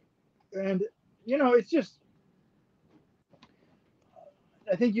 And, you know, it's just.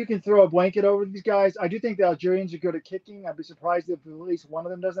 I think you can throw a blanket over these guys. I do think the Algerians are good at kicking. I'd be surprised if at least one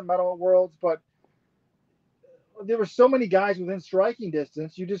of them doesn't medal at Worlds. But there were so many guys within striking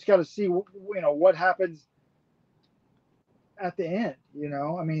distance. You just got to see, what happens at the end.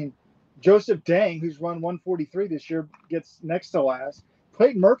 I mean, Joseph Dang, who's run 143 this year, gets next to last.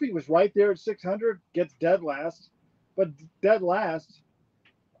 Clayton Murphy was right there at 600, gets dead last. But dead last,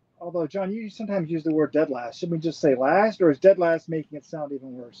 although, John, you sometimes use the word dead last. Should we just say last, or is dead last making it sound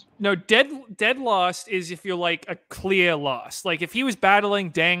even worse? No, dead last is if you're like a clear loss. Like if he was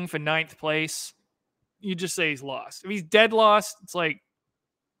battling Deng for 9th place, you just say he's lost. If he's dead lost, it's like,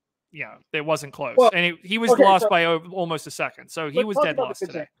 yeah, it wasn't close. Well, and he was lost by almost a second. So he was dead last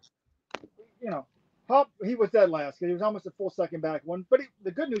today. He was dead last because he was almost a full second back. But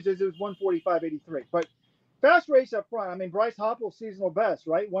the good news is it was 145.83. But fast race up front. I mean, Bryce Hoppel, seasonal best,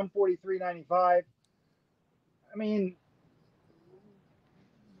 right? 143.95. I mean,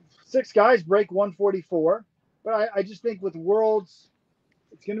 6 guys break 144. But I just think with Worlds,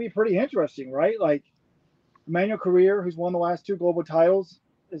 it's going to be pretty interesting, right? Like, Emmanuel Carrier, who's won the last 2 global titles,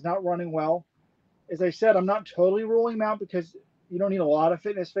 is not running well. As I said, I'm not totally ruling him out because you don't need a lot of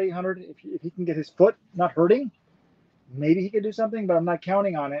fitness for 800. If he can get his foot not hurting, maybe he could do something, but I'm not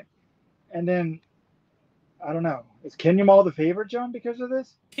counting on it. And then, I don't know. Is Kinyamal the favorite, John, because of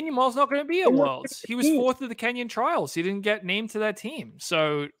this? Kinyamal's not going to be at Worlds. He was 4th of the Kenyan trials. He didn't get named to that team.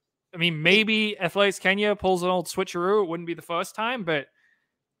 So, I mean, maybe Athletics Kenya pulls an old switcheroo. It wouldn't be the first time, but,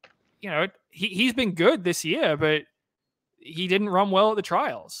 he's been good this year, but he didn't run well at the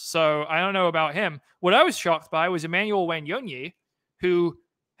trials. So I don't know about him. What I was shocked by was Emmanuel Wanyonyi, who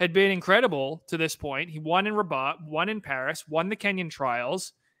had been incredible to this point. He won in Rabat, won in Paris, won the Kenyan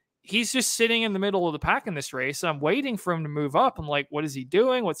trials. He's just sitting in the middle of the pack in this race. I'm waiting for him to move up. I'm like, what is he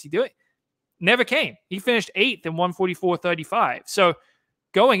doing? What's he doing? Never came. He finished 8th in 144.35. So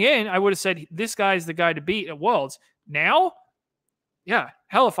going in, I would have said, this guy's the guy to beat at Worlds. Now, yeah,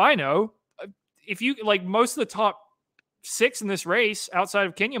 hell if I know. If you, like, most of the top 6 in this race outside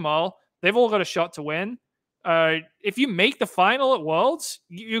of Kinyamal, they've all got a shot to win. If you make the final at Worlds,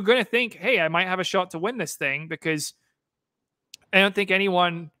 you're going to think, hey, I might have a shot to win this thing, because I don't think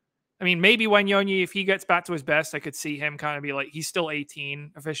anyone, I mean, maybe Wanyonyi, if he gets back to his best, I could see him kind of be like, he's still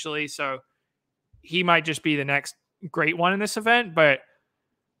 18 officially, so he might just be the next great one in this event. But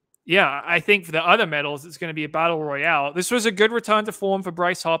yeah, I think for the other medals, it's going to be a battle royale. This was a good return to form for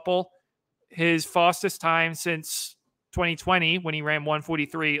Bryce Hoppel. His fastest time since 2020 when he ran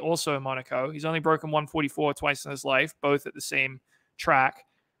 143, also in Monaco. He's only broken 144 twice in his life, both at the same track.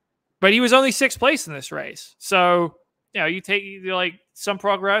 But he was only 6th place in this race. So, you take like some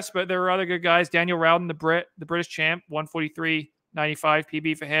progress, but there are other good guys. Daniel Rowden, the British champ, 143.95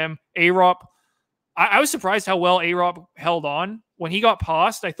 PB for him. Arop, I was surprised how well A-Rob held on. When he got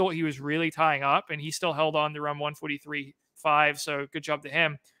past, I thought he was really tying up, and he still held on to run 143.5, so good job to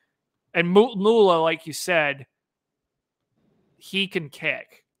him. And Mula, like you said, he can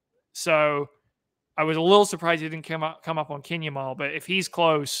kick. So I was a little surprised he didn't come up on Kinyamal, but if he's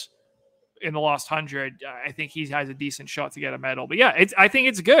close in the last 100, I think he has a decent shot to get a medal. But yeah, I think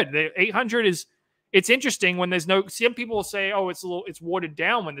it's good. The 800 it's interesting when there's no, some people will say, oh, it's watered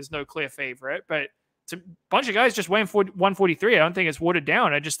down when there's no clear favorite, but it's a bunch of guys just weighing 143. I don't think it's watered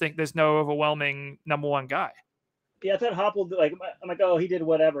down. I just think there's no overwhelming number one guy. Yeah, I thought Hoppel, like, I'm like, oh, he did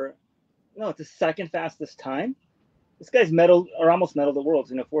whatever. No, it's the second fastest time. This guy's medal or almost medal the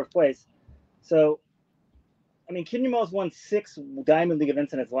world's, fourth place. So, I mean, Kinyamal's won 6 Diamond League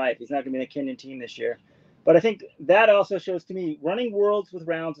events in his life. He's not going to be in the Kenyan team this year. But I think that also shows to me running worlds with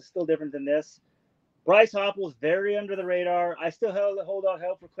rounds is still different than this. Bryce Hoppel is very under the radar. I still hold out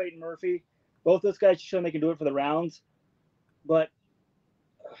hope for Clayton Murphy. Both those guys show they can do it for the rounds. But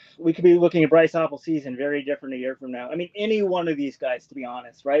we could be looking at Bryce Hoppel's season very different a year from now. I mean, any one of these guys, to be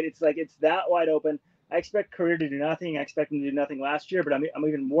honest, right? It's like it's that wide open. I expect Career to do nothing. I expect him to do nothing last year, but I'm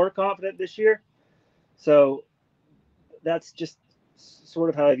even more confident this year. So that's just sort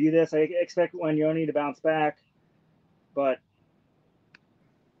of how I view this. I expect Wanyoni to bounce back, but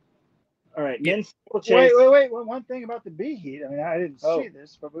all right. Men's wait. One thing about the B heat. I mean, I didn't see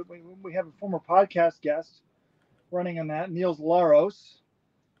this, but we have a former podcast guest running on that, Niels Laros,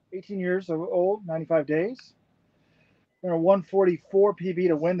 18 years old, 95 days. 144 PB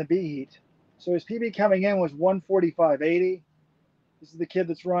to win the B heat. So his PB coming in was 145.80. This is the kid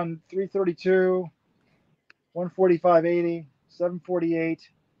that's run 332, 145.80, 748,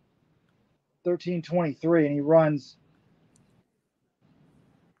 1323, and he runs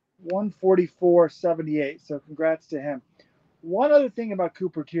 144.78. So congrats to him. One other thing about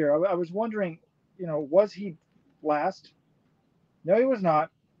Cooper Teare, I was wondering, was he last? No, he was not.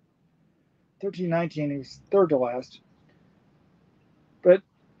 1319, he was third to last. But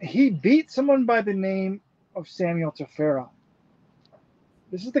he beat someone by the name of Samuel Teare.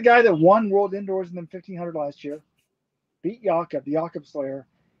 This is the guy that won World Indoors in the 1500 last year. Beat Jakob, the Jakob Slayer.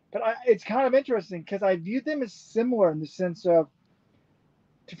 But it's kind of interesting because I view them as similar in the sense of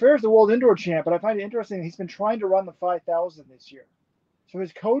Teare is the World Indoor champ, but I find it interesting he's been trying to run the 5,000 this year. So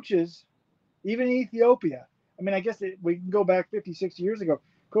his coaches, even in Ethiopia, I mean, I guess we can go back 50, 60 years ago.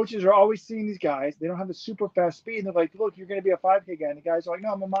 Coaches are always seeing these guys. They don't have the super fast speed. And they're like, look, you're going to be a 5K guy. And the guys are like,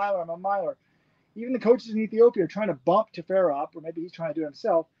 no, I'm a miler. Even the coaches in Ethiopia are trying to bump Teare up, or maybe he's trying to do it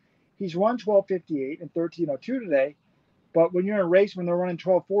himself. He's run 12:58 and 13:02 today. But when you're in a race, when they're running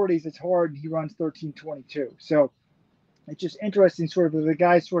 12:40s, it's hard. And he runs 13:22. So it's just interesting, sort of, the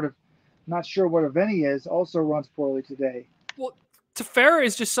guy sort of not sure what event he is, also runs poorly today. Well, Teare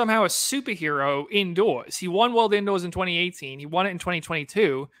is just somehow a superhero indoors. He won World Indoors in 2018. He won it in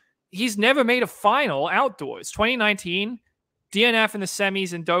 2022. He's never made a final outdoors. 2019, DNF in the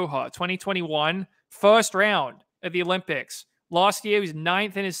semis in Doha. 2021, first round at the Olympics. Last year, he was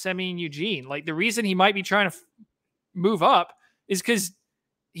 9th in his semi in Eugene. Like, the reason he might be trying to move up is because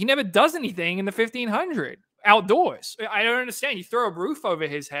he never does anything in the 1500 outdoors. I don't understand. You throw a roof over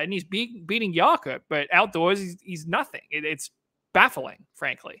his head and he's beating Jakob, but outdoors, he's nothing. It's baffling,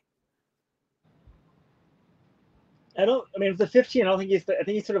 frankly. I mean, the 15, I think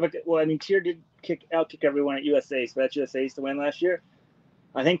he's sort of like, well, I mean, Teare did kick everyone at USA, so that's USA's to win last year.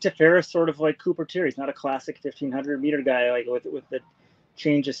 I think Teare is sort of like Cooper Teare. He's not a classic 1,500 meter guy, like with the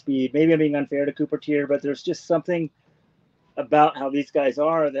change of speed. Maybe I'm being unfair to Cooper Teare, but there's just something about how these guys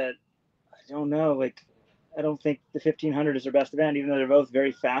are that I don't know. Like, I don't think the 1,500 is their best event, even though they're both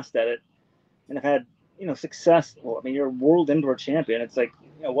very fast at it and have had, success. Well, I mean, you're a world indoor champion. It's like,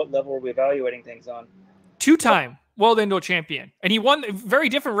 what level are we evaluating things on? 2-time world indoor champion. And he won very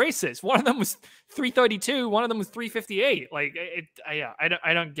different races. One of them was 332. One of them was 358. Like,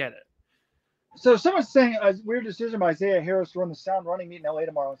 I don't get it. So someone's saying a weird decision by Isaiah Harris to run the Sound Running meet in LA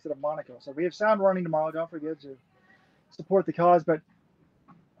tomorrow instead of Monaco. So we have Sound Running tomorrow. Don't forget to support the cause. But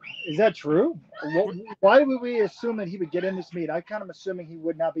is that true? Why would we assume that he would get in this meet? I kind of assuming he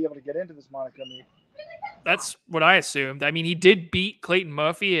would not be able to get into this Monaco meet. That's what I assumed. I mean, he did beat Clayton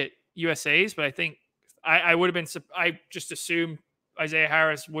Murphy at USA's, but I think I would have been. I just assumed Isaiah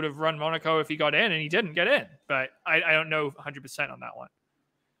Harris would have run Monaco if he got in, and he didn't get in. But I don't know 100% on that one.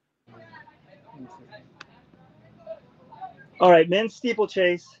 All right, men's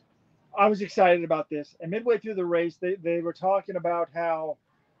steeplechase. I was excited about this. And midway through the race, they were talking about how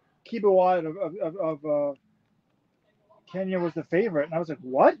Gebrhiwet of Kenya was the favorite. And I was like,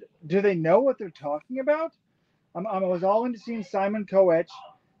 what? Do they know what they're talking about? I was all into seeing Simon Koech,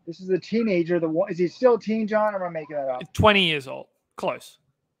 This is a teenager. Is he still a teen, John? Or am I making that up? 20 years old. Close.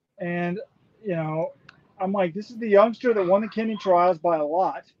 And, you know, I'm like, this is the youngster that won the Kenyan trials by a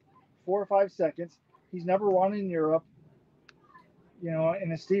lot, 4 or 5 seconds. He's never run in Europe, you know,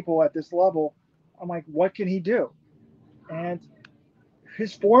 in a steeple at this level. I'm like, what can he do? And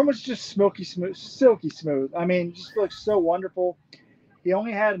his form was just silky smooth. I mean, just looks so wonderful. He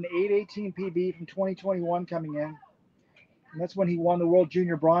only had an 8:18 PB from 2021 coming in. And that's when he won the World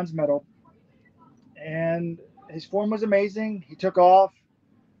Junior Bronze medal. And his form was amazing. He took off,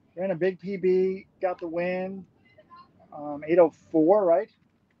 ran a big PB, got the win, 8:04, right?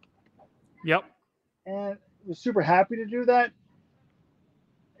 Yep. And was super happy to do that.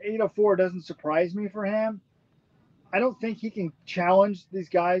 8:04 doesn't surprise me for him. I don't think he can challenge these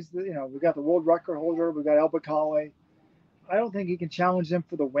guys. You know, we got the world record holder, we got El Bakali. I don't think he can challenge them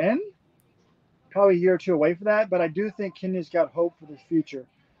for the win. Probably a year or two away for that, but I do think Kenya's got hope for the future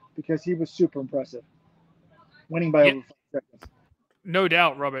because he was super impressive, winning by over 5 seconds. No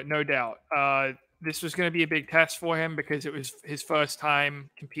doubt, Robert. No doubt. This was going to be a big test for him because it was his first time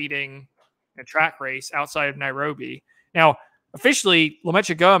competing in a track race outside of Nairobi. Now, officially,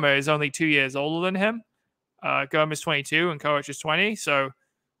 Lemaitre Goma is only 2 years older than him. Goma is 22 and Koech is 20. So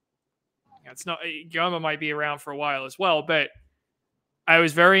it's not Goma might be around for a while as well, but I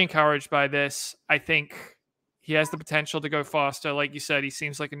was very encouraged by this. I think he has the potential to go faster. Like you said, he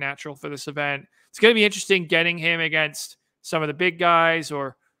seems like a natural for this event. It's going to be interesting getting him against some of the big guys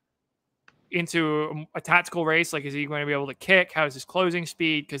or into a tactical race. Like, is he going to be able to kick? How's his closing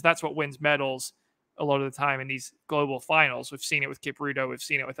speed? Because that's what wins medals a lot of the time in these global finals. We've seen it with Kipruto. We've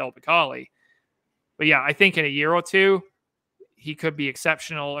seen it with El Bakali. But yeah, I think in a year or two, he could be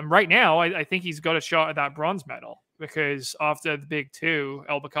exceptional. And right now, I think he's got a shot at that bronze medal because after the big two,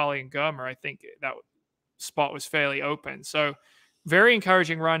 El Bakali and Goma, I think that spot was fairly open. So very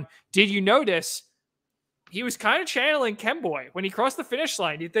encouraging run. Did you notice he was kind of channeling Kemboy when he crossed the finish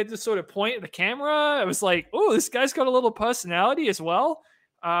line? He did this sort of point at the camera. I was like, oh, this guy's got a little personality as well.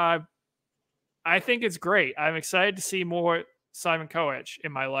 I think it's great. I'm excited to see more Simon Koech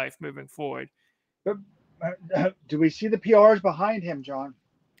in my life moving forward. But do we see the PRs behind him, John?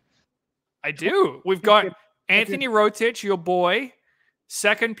 I do. We've got Anthony Rotich, your boy,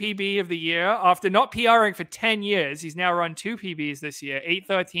 second PB of the year. After not PRing for 10 years, he's now run 2 PBs this year.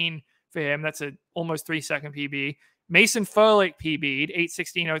 8:13 for him. That's a almost 3-second PB. Mason Furlick PB'd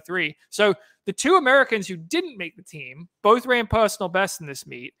 8:16.03. So the 2 Americans who didn't make the team both ran personal best in this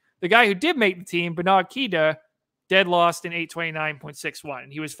meet. The guy who did make the team, Bernard Kida, dead lost in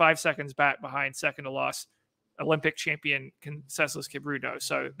 8:29.61. He was 5 seconds back behind second to last Olympic champion Ceslas Kipruto.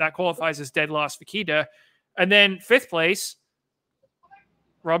 So that qualifies as dead loss for Kida. And then 5th place,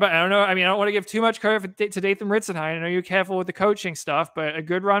 Robert, I don't know. I mean, I don't want to give too much credit to Dathan Ritzenheim. I know you're careful with the coaching stuff, but a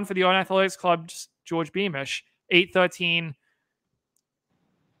good run for the On Athletics Club, George Beamish, 8:13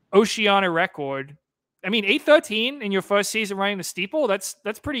 Oceania record. I mean, 8:13 in your first season running the steeple, that's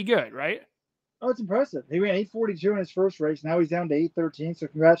pretty good, right? Oh, it's impressive. He ran 8:42 in his first race. Now he's down to 8:13. So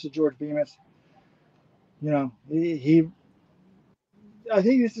congrats to George Beamish. You know, I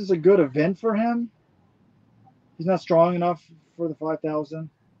think this is a good event for him. He's not strong enough for the 5,000.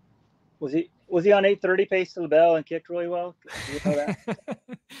 Was he on 8:30 pace to the bell and kicked really well? Do you know that?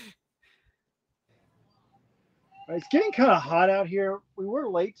 It's getting kind of hot out here. We were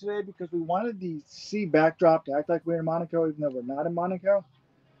late today because we wanted the sea backdrop to act like we're in Monaco, even though we're not in Monaco.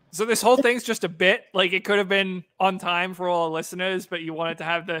 So this whole thing's just a bit, like it could have been on time for all our listeners, but you wanted to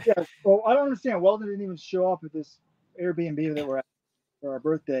have the... Yeah, well, I don't understand. Weldon didn't even show up at this Airbnb that we're at for our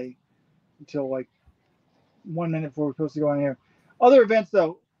birthday until like 1 minute before we're supposed to go on here. Other events,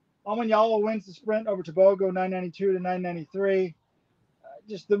 though. Amanyala wins the sprint over Tobago, 992 to 993.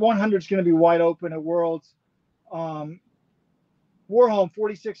 Just the 100 is going to be wide open at Worlds. Warholm,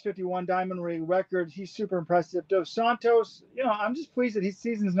 46.51 Diamond League record. He's super impressive. Dos Santos, you know, I'm just pleased that his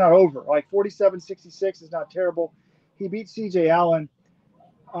season's not over. Like 47.66 is not terrible. He beat CJ Allen.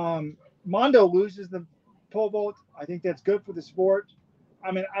 Mondo loses the pole vault. I think that's good for the sport.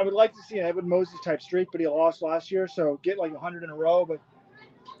 I mean, I would like to see an Edwin Moses type streak, but he lost last year, so get like 100 in a row. But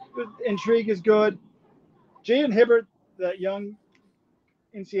intrigue is good. Jaden Hibbert, that young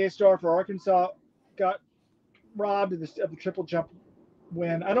NCAA star for Arkansas, got robbed of the triple jump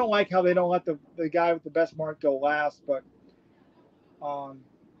win. I don't like how they don't let the guy with the best mark go last, but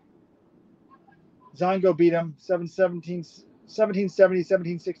Zongo beat him 1770,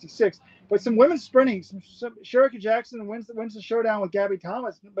 1766. But some women sprinting, some Sherika Jackson wins the showdown with Gabby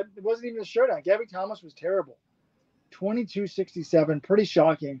Thomas, but it wasn't even a showdown. Gabby Thomas was terrible. 22.67, pretty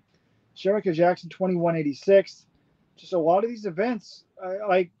shocking. Sherika Jackson 21.86. Just a lot of these events,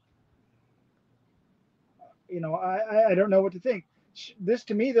 like I don't know what to think. This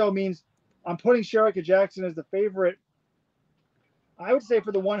to me though means I'm putting Shericka Jackson as the favorite. I would say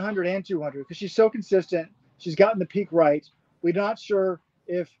for the 100 and 200 because she's so consistent. She's gotten the peak right. We're not sure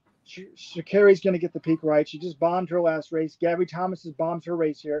if Sha'Carri's going to get the peak right. She just bombed her last race. Gabby Thomas has bombed her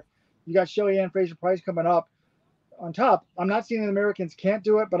race here. You got Shelly-Ann Fraser-Price coming up on top. I'm not saying the Americans can't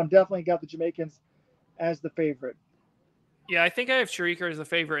do it, but I'm definitely got the Jamaicans as the favorite. Yeah, I think I have Shericka as the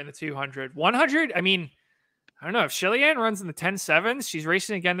favorite in the 200. 100, I mean, I don't know. If Shelly-Ann runs in the 10.7s, she's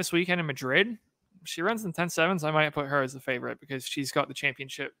racing again this weekend in Madrid. If she runs in 10.7s, I might put her as the favorite because she's got the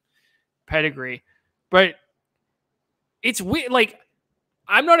championship pedigree. But it's weird. Like,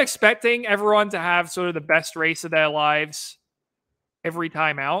 I'm not expecting everyone to have sort of the best race of their lives every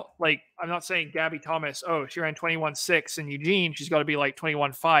time out. Like, I'm not saying Gabby Thomas, she ran 21.6 in Eugene. She's got to be like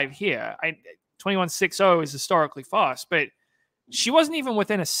 21.5 here. 21.60 is historically fast, but she wasn't even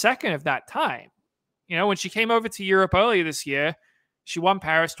within a second of that time. You know, when she came over to Europe earlier this year, she won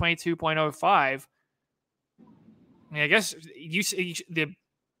Paris 22.05. I mean, I guess the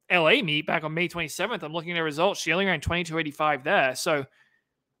LA meet back on May 27th, I'm looking at the results. She only ran 22.85 there. So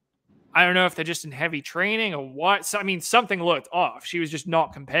I don't know if they're just in heavy training or what. So, I mean, something looked off. She was just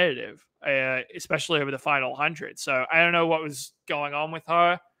not competitive, especially over the final 100. So I don't know what was going on with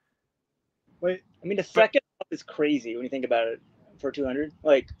her. Wait, I mean, the second up is crazy when you think about it for 200.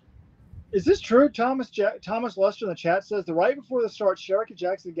 Like, is this true? Thomas Lester in the chat says the right before the start, Shericka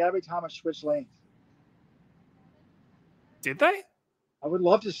Jackson and Gabby Thomas switched lanes. Did they? I would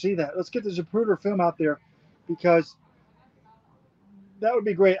love to see that. Let's get the Zapruder film out there because that would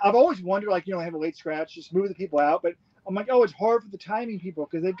be great. I've always wondered, like, have a late scratch, just move the people out. But I'm like, it's hard for the timing people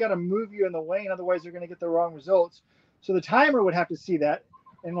because they've got to move you in the lane. Otherwise, they're going to get the wrong results. So the timer would have to see that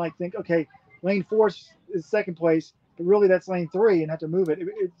and think, okay, lane 4 is second place, but really that's lane 3 and have to move it.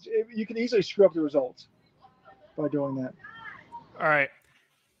 You can easily screw up the results by doing that. All right.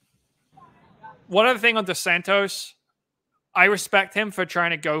 One other thing on Dos Santos, I respect him for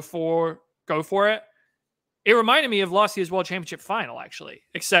trying to go for it. It reminded me of last year's World Championship final, actually,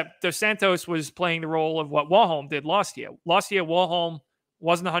 except Dos Santos was playing the role of what Warholm did last year. Last year, Warholm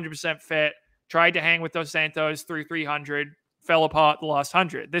wasn't 100% fit, tried to hang with Dos Santos through 300, fell apart the last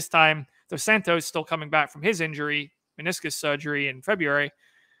 100. This time, Dos Santos, still coming back from his injury, meniscus surgery in February,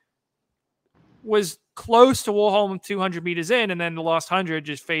 was close to Warholm 200 meters in, and then the last 100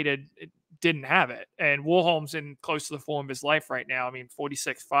 just faded. It didn't have it. And Warholm's in close to the form of his life right now. I mean,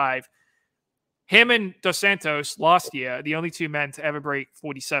 46.5. Him and Dos Santos last year, the only two men to ever break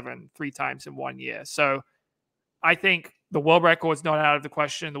 47 3 times in 1 year. So I think the world record's not out of the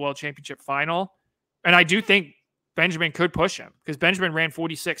question in the World Championship final. And I do think Benjamin could push him because Benjamin ran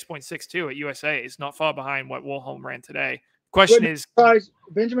 46.62 at USA. It's not far behind what Warholm ran today. Question is,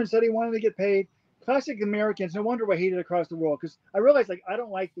 Benjamin said he wanted to get paid. Classic Americans, no wonder why he did across the world. Because I realized, I don't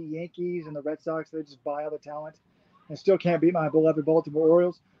like the Yankees and the Red Sox. They just buy all the talent and still can't beat my beloved Baltimore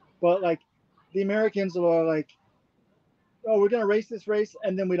Orioles. But, the Americans are like, we're going to race this race,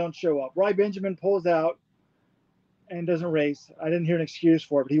 and then we don't show up. Ry Benjamin pulls out and doesn't race. I didn't hear an excuse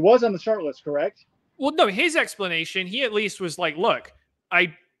for it, but he was on the start list, correct? Well, no, his explanation, he at least was like, look,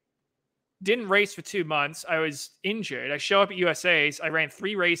 I didn't race for 2 months. I was injured. I show up at USA's. I ran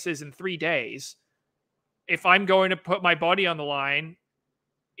 3 races in 3 days. If I'm going to put my body on the line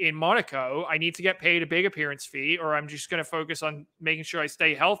in Monaco, I need to get paid a big appearance fee, or I'm just going to focus on making sure I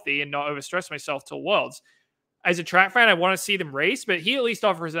stay healthy and not overstress myself till Worlds. As a track fan, I want to see them race, but he at least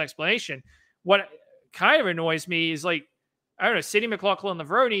offers an explanation. What kind of annoys me is, I don't know, Sydney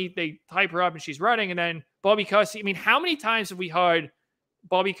McLaughlin-Levrone, they hype her up and she's running, and then Bobby Kersey. I mean, how many times have we heard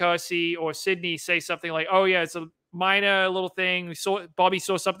Bobby Kersey or Sydney say something like, oh yeah, it's a minor little thing. Bobby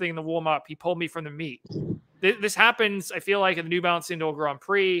saw something in the warm-up. He pulled me from the meet. This happens, I feel like, in the New Balance Indoor Grand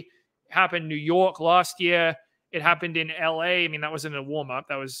Prix. It happened in New York last year. It happened in LA. I mean, that wasn't a warm-up.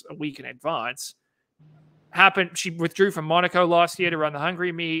 That was a week in advance. She withdrew from Monaco last year to run the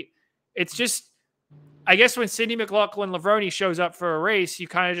Hungary meet. It's just, I guess when Sydney McLaughlin-Levrone shows up for a race, you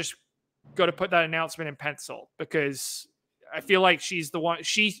kind of just got to put that announcement in pencil because I feel like she's the one.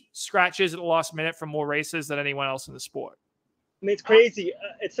 She scratches at the last minute for more races than anyone else in the sport. I mean, it's crazy.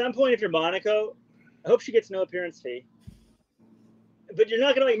 At some point, if you're Monaco, I hope she gets no appearance fee. But you're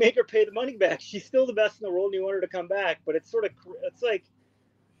not going to make her pay the money back. She's still the best in the world, and you want her to come back. But it's like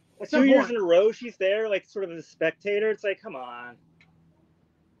 2 years in a row she's there, sort of as a spectator. It's like, come on.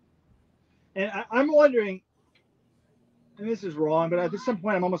 And I'm wondering, and this is wrong, but at some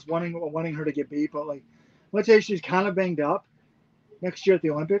point I'm almost wanting her to get beat. But let's say she's kind of banged up next year at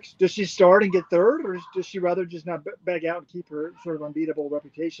the Olympics. Does she start and get third, or does she rather just not bag out and keep her sort of unbeatable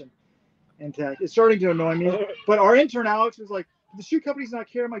reputation intact. It's starting to annoy me. But our intern Alex was like, the shoe company's not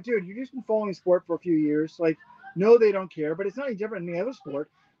care. I'm like, dude, you've just been following sport for a few years. Like, no, they don't care. But it's not any different than any other sport.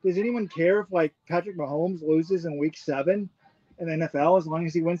 Does anyone care if like Patrick Mahomes loses in week 7 in the NFL as long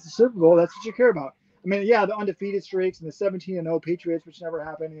as he wins the Super Bowl? That's what you care about. I mean, yeah, the undefeated streaks and the 17-0 Patriots, which never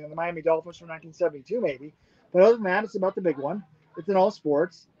happened, and the Miami Dolphins from 1972, maybe. But other than that, it's about the big one. It's in all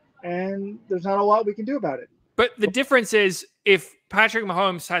sports, and there's not a lot we can do about it. But the difference is if Patrick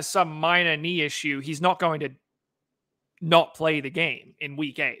Mahomes has some minor knee issue, he's not going to not play the game in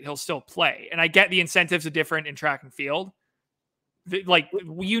week 8. He'll still play. And I get the incentives are different in track and field. Like,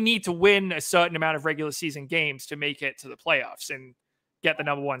 you need to win a certain amount of regular season games to make it to the playoffs and get the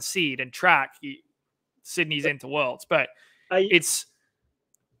number 1 seed. And track, Sydney's into Worlds. But it's,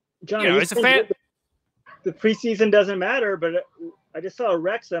 John, it's a fan. The preseason doesn't matter, but I just saw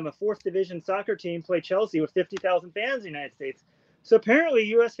Wrexham, a 4th division soccer team, play Chelsea with 50,000 fans in the United States. So apparently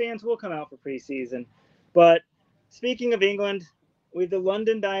U.S. fans will come out for preseason. But speaking of England, we have the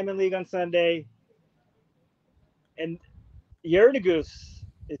London Diamond League on Sunday. And Yared Nuguse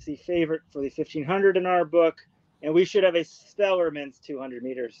is the favorite for the 1500 in our book. And we should have a stellar men's 200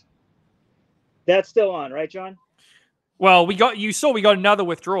 meters. That's still on, right, John? Well, we got another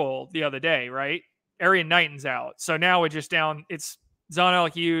withdrawal the other day, right? Arian Knighton's out. So now we're just down. It's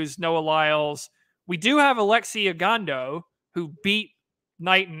Zarnell Hughes, Noah Lyles. We do have Alexi Ogando, who beat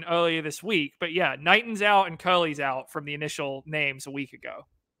Knighton earlier this week. But yeah, Knighton's out and Curley's out from the initial names a week ago.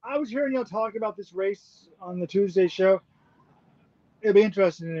 I was hearing y'all talk about this race on the Tuesday show. It'll be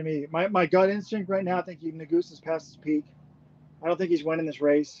interesting to me. My gut instinct right now, I think Nuguse has passed his peak. I don't think he's winning this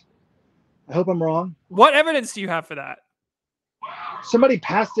race. I hope I'm wrong. What evidence do you have for that? Somebody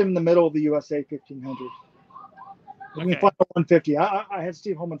passed him in the middle of the USA 1500. Okay. 150. I had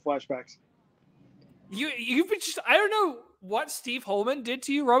Steve Holman flashbacks. You've been just, I don't know what Steve Holman did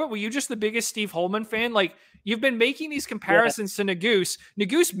to you, Robert. Were you just the biggest Steve Holman fan? Like, you've been making these comparisons to Nuguse.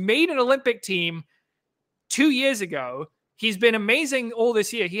 Nuguse made an Olympic team 2 years ago. He's been amazing all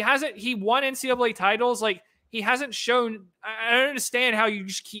this year. He won NCAA titles. Like, he hasn't shown. I don't understand how you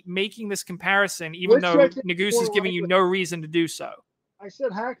just keep making this comparison, even though Nuguse is giving you no reason to do so. I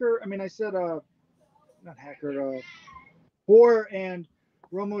said Hacker. I mean, I said not Hacker. Hoare and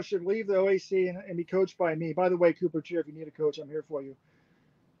Romo should leave the OAC and be coached by me. By the way, Cooper Teare, if you need a coach, I'm here for you.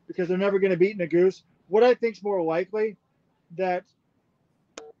 Because they're never going to beat Nuguse. What I think is more likely that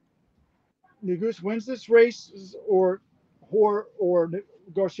Nuguse wins this race, or Hoare or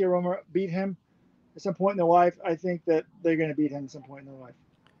Garcia Romo beat him at some point in their life. I think that they're going to beat him at some point in their life.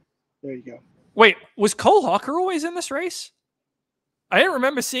 There you go. Wait, was Cole Hocker always in this race? I didn't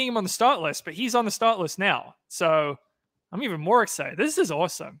remember seeing him on the start list, but he's on the start list now. So I'm even more excited. This is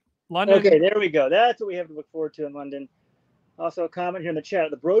awesome. London. Okay, there we go. That's what we have to look forward to in London. Also, a comment here in the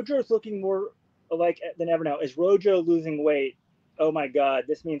chat. The Brojo is looking more alike than ever now. Is Rojo losing weight? Oh my God,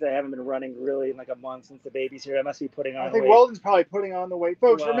 this means I haven't been running really in like a month since the baby's here. I must be putting on weight. I think Weldon's probably putting on the weight.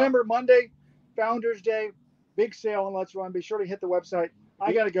 Folks, remember Monday, Founders Day, big sale on Let's Run. Be sure to hit the website.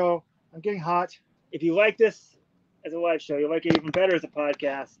 I got to go. I'm getting hot. If you like this as a live show, you'll like it even better as a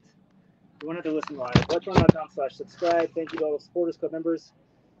podcast. You won't have to listen live. Let'sRun.com/subscribe. Thank you to all the Supporters Club members.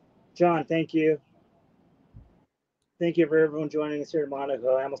 John, thank you. Thank you for everyone joining us here in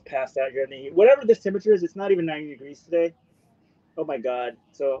Monaco. I almost passed out here in the heat. Whatever this temperature is, it's not even 90 degrees today. Oh my God.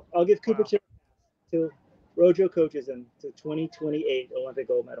 So I'll give Cooper to Rojo coaches him to 2028 Olympic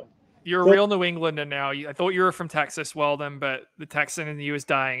gold medal. You're a real New Englander now. I thought you were from Texas, Weldon, but the Texan in you is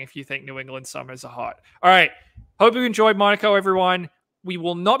dying if you think New England summers are hot. All right. Hope you enjoyed Monaco, everyone. We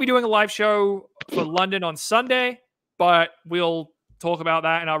will not be doing a live show for London on Sunday, but we'll talk about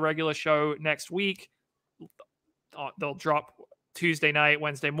that in our regular show next week. They'll drop Tuesday night,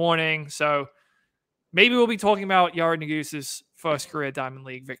 Wednesday morning. So maybe we'll be talking about Yared Nuguse's first career Diamond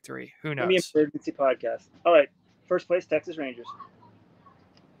League victory. Who knows? Emergency podcast. All right. First place, Texas Rangers.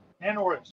 And Orioles.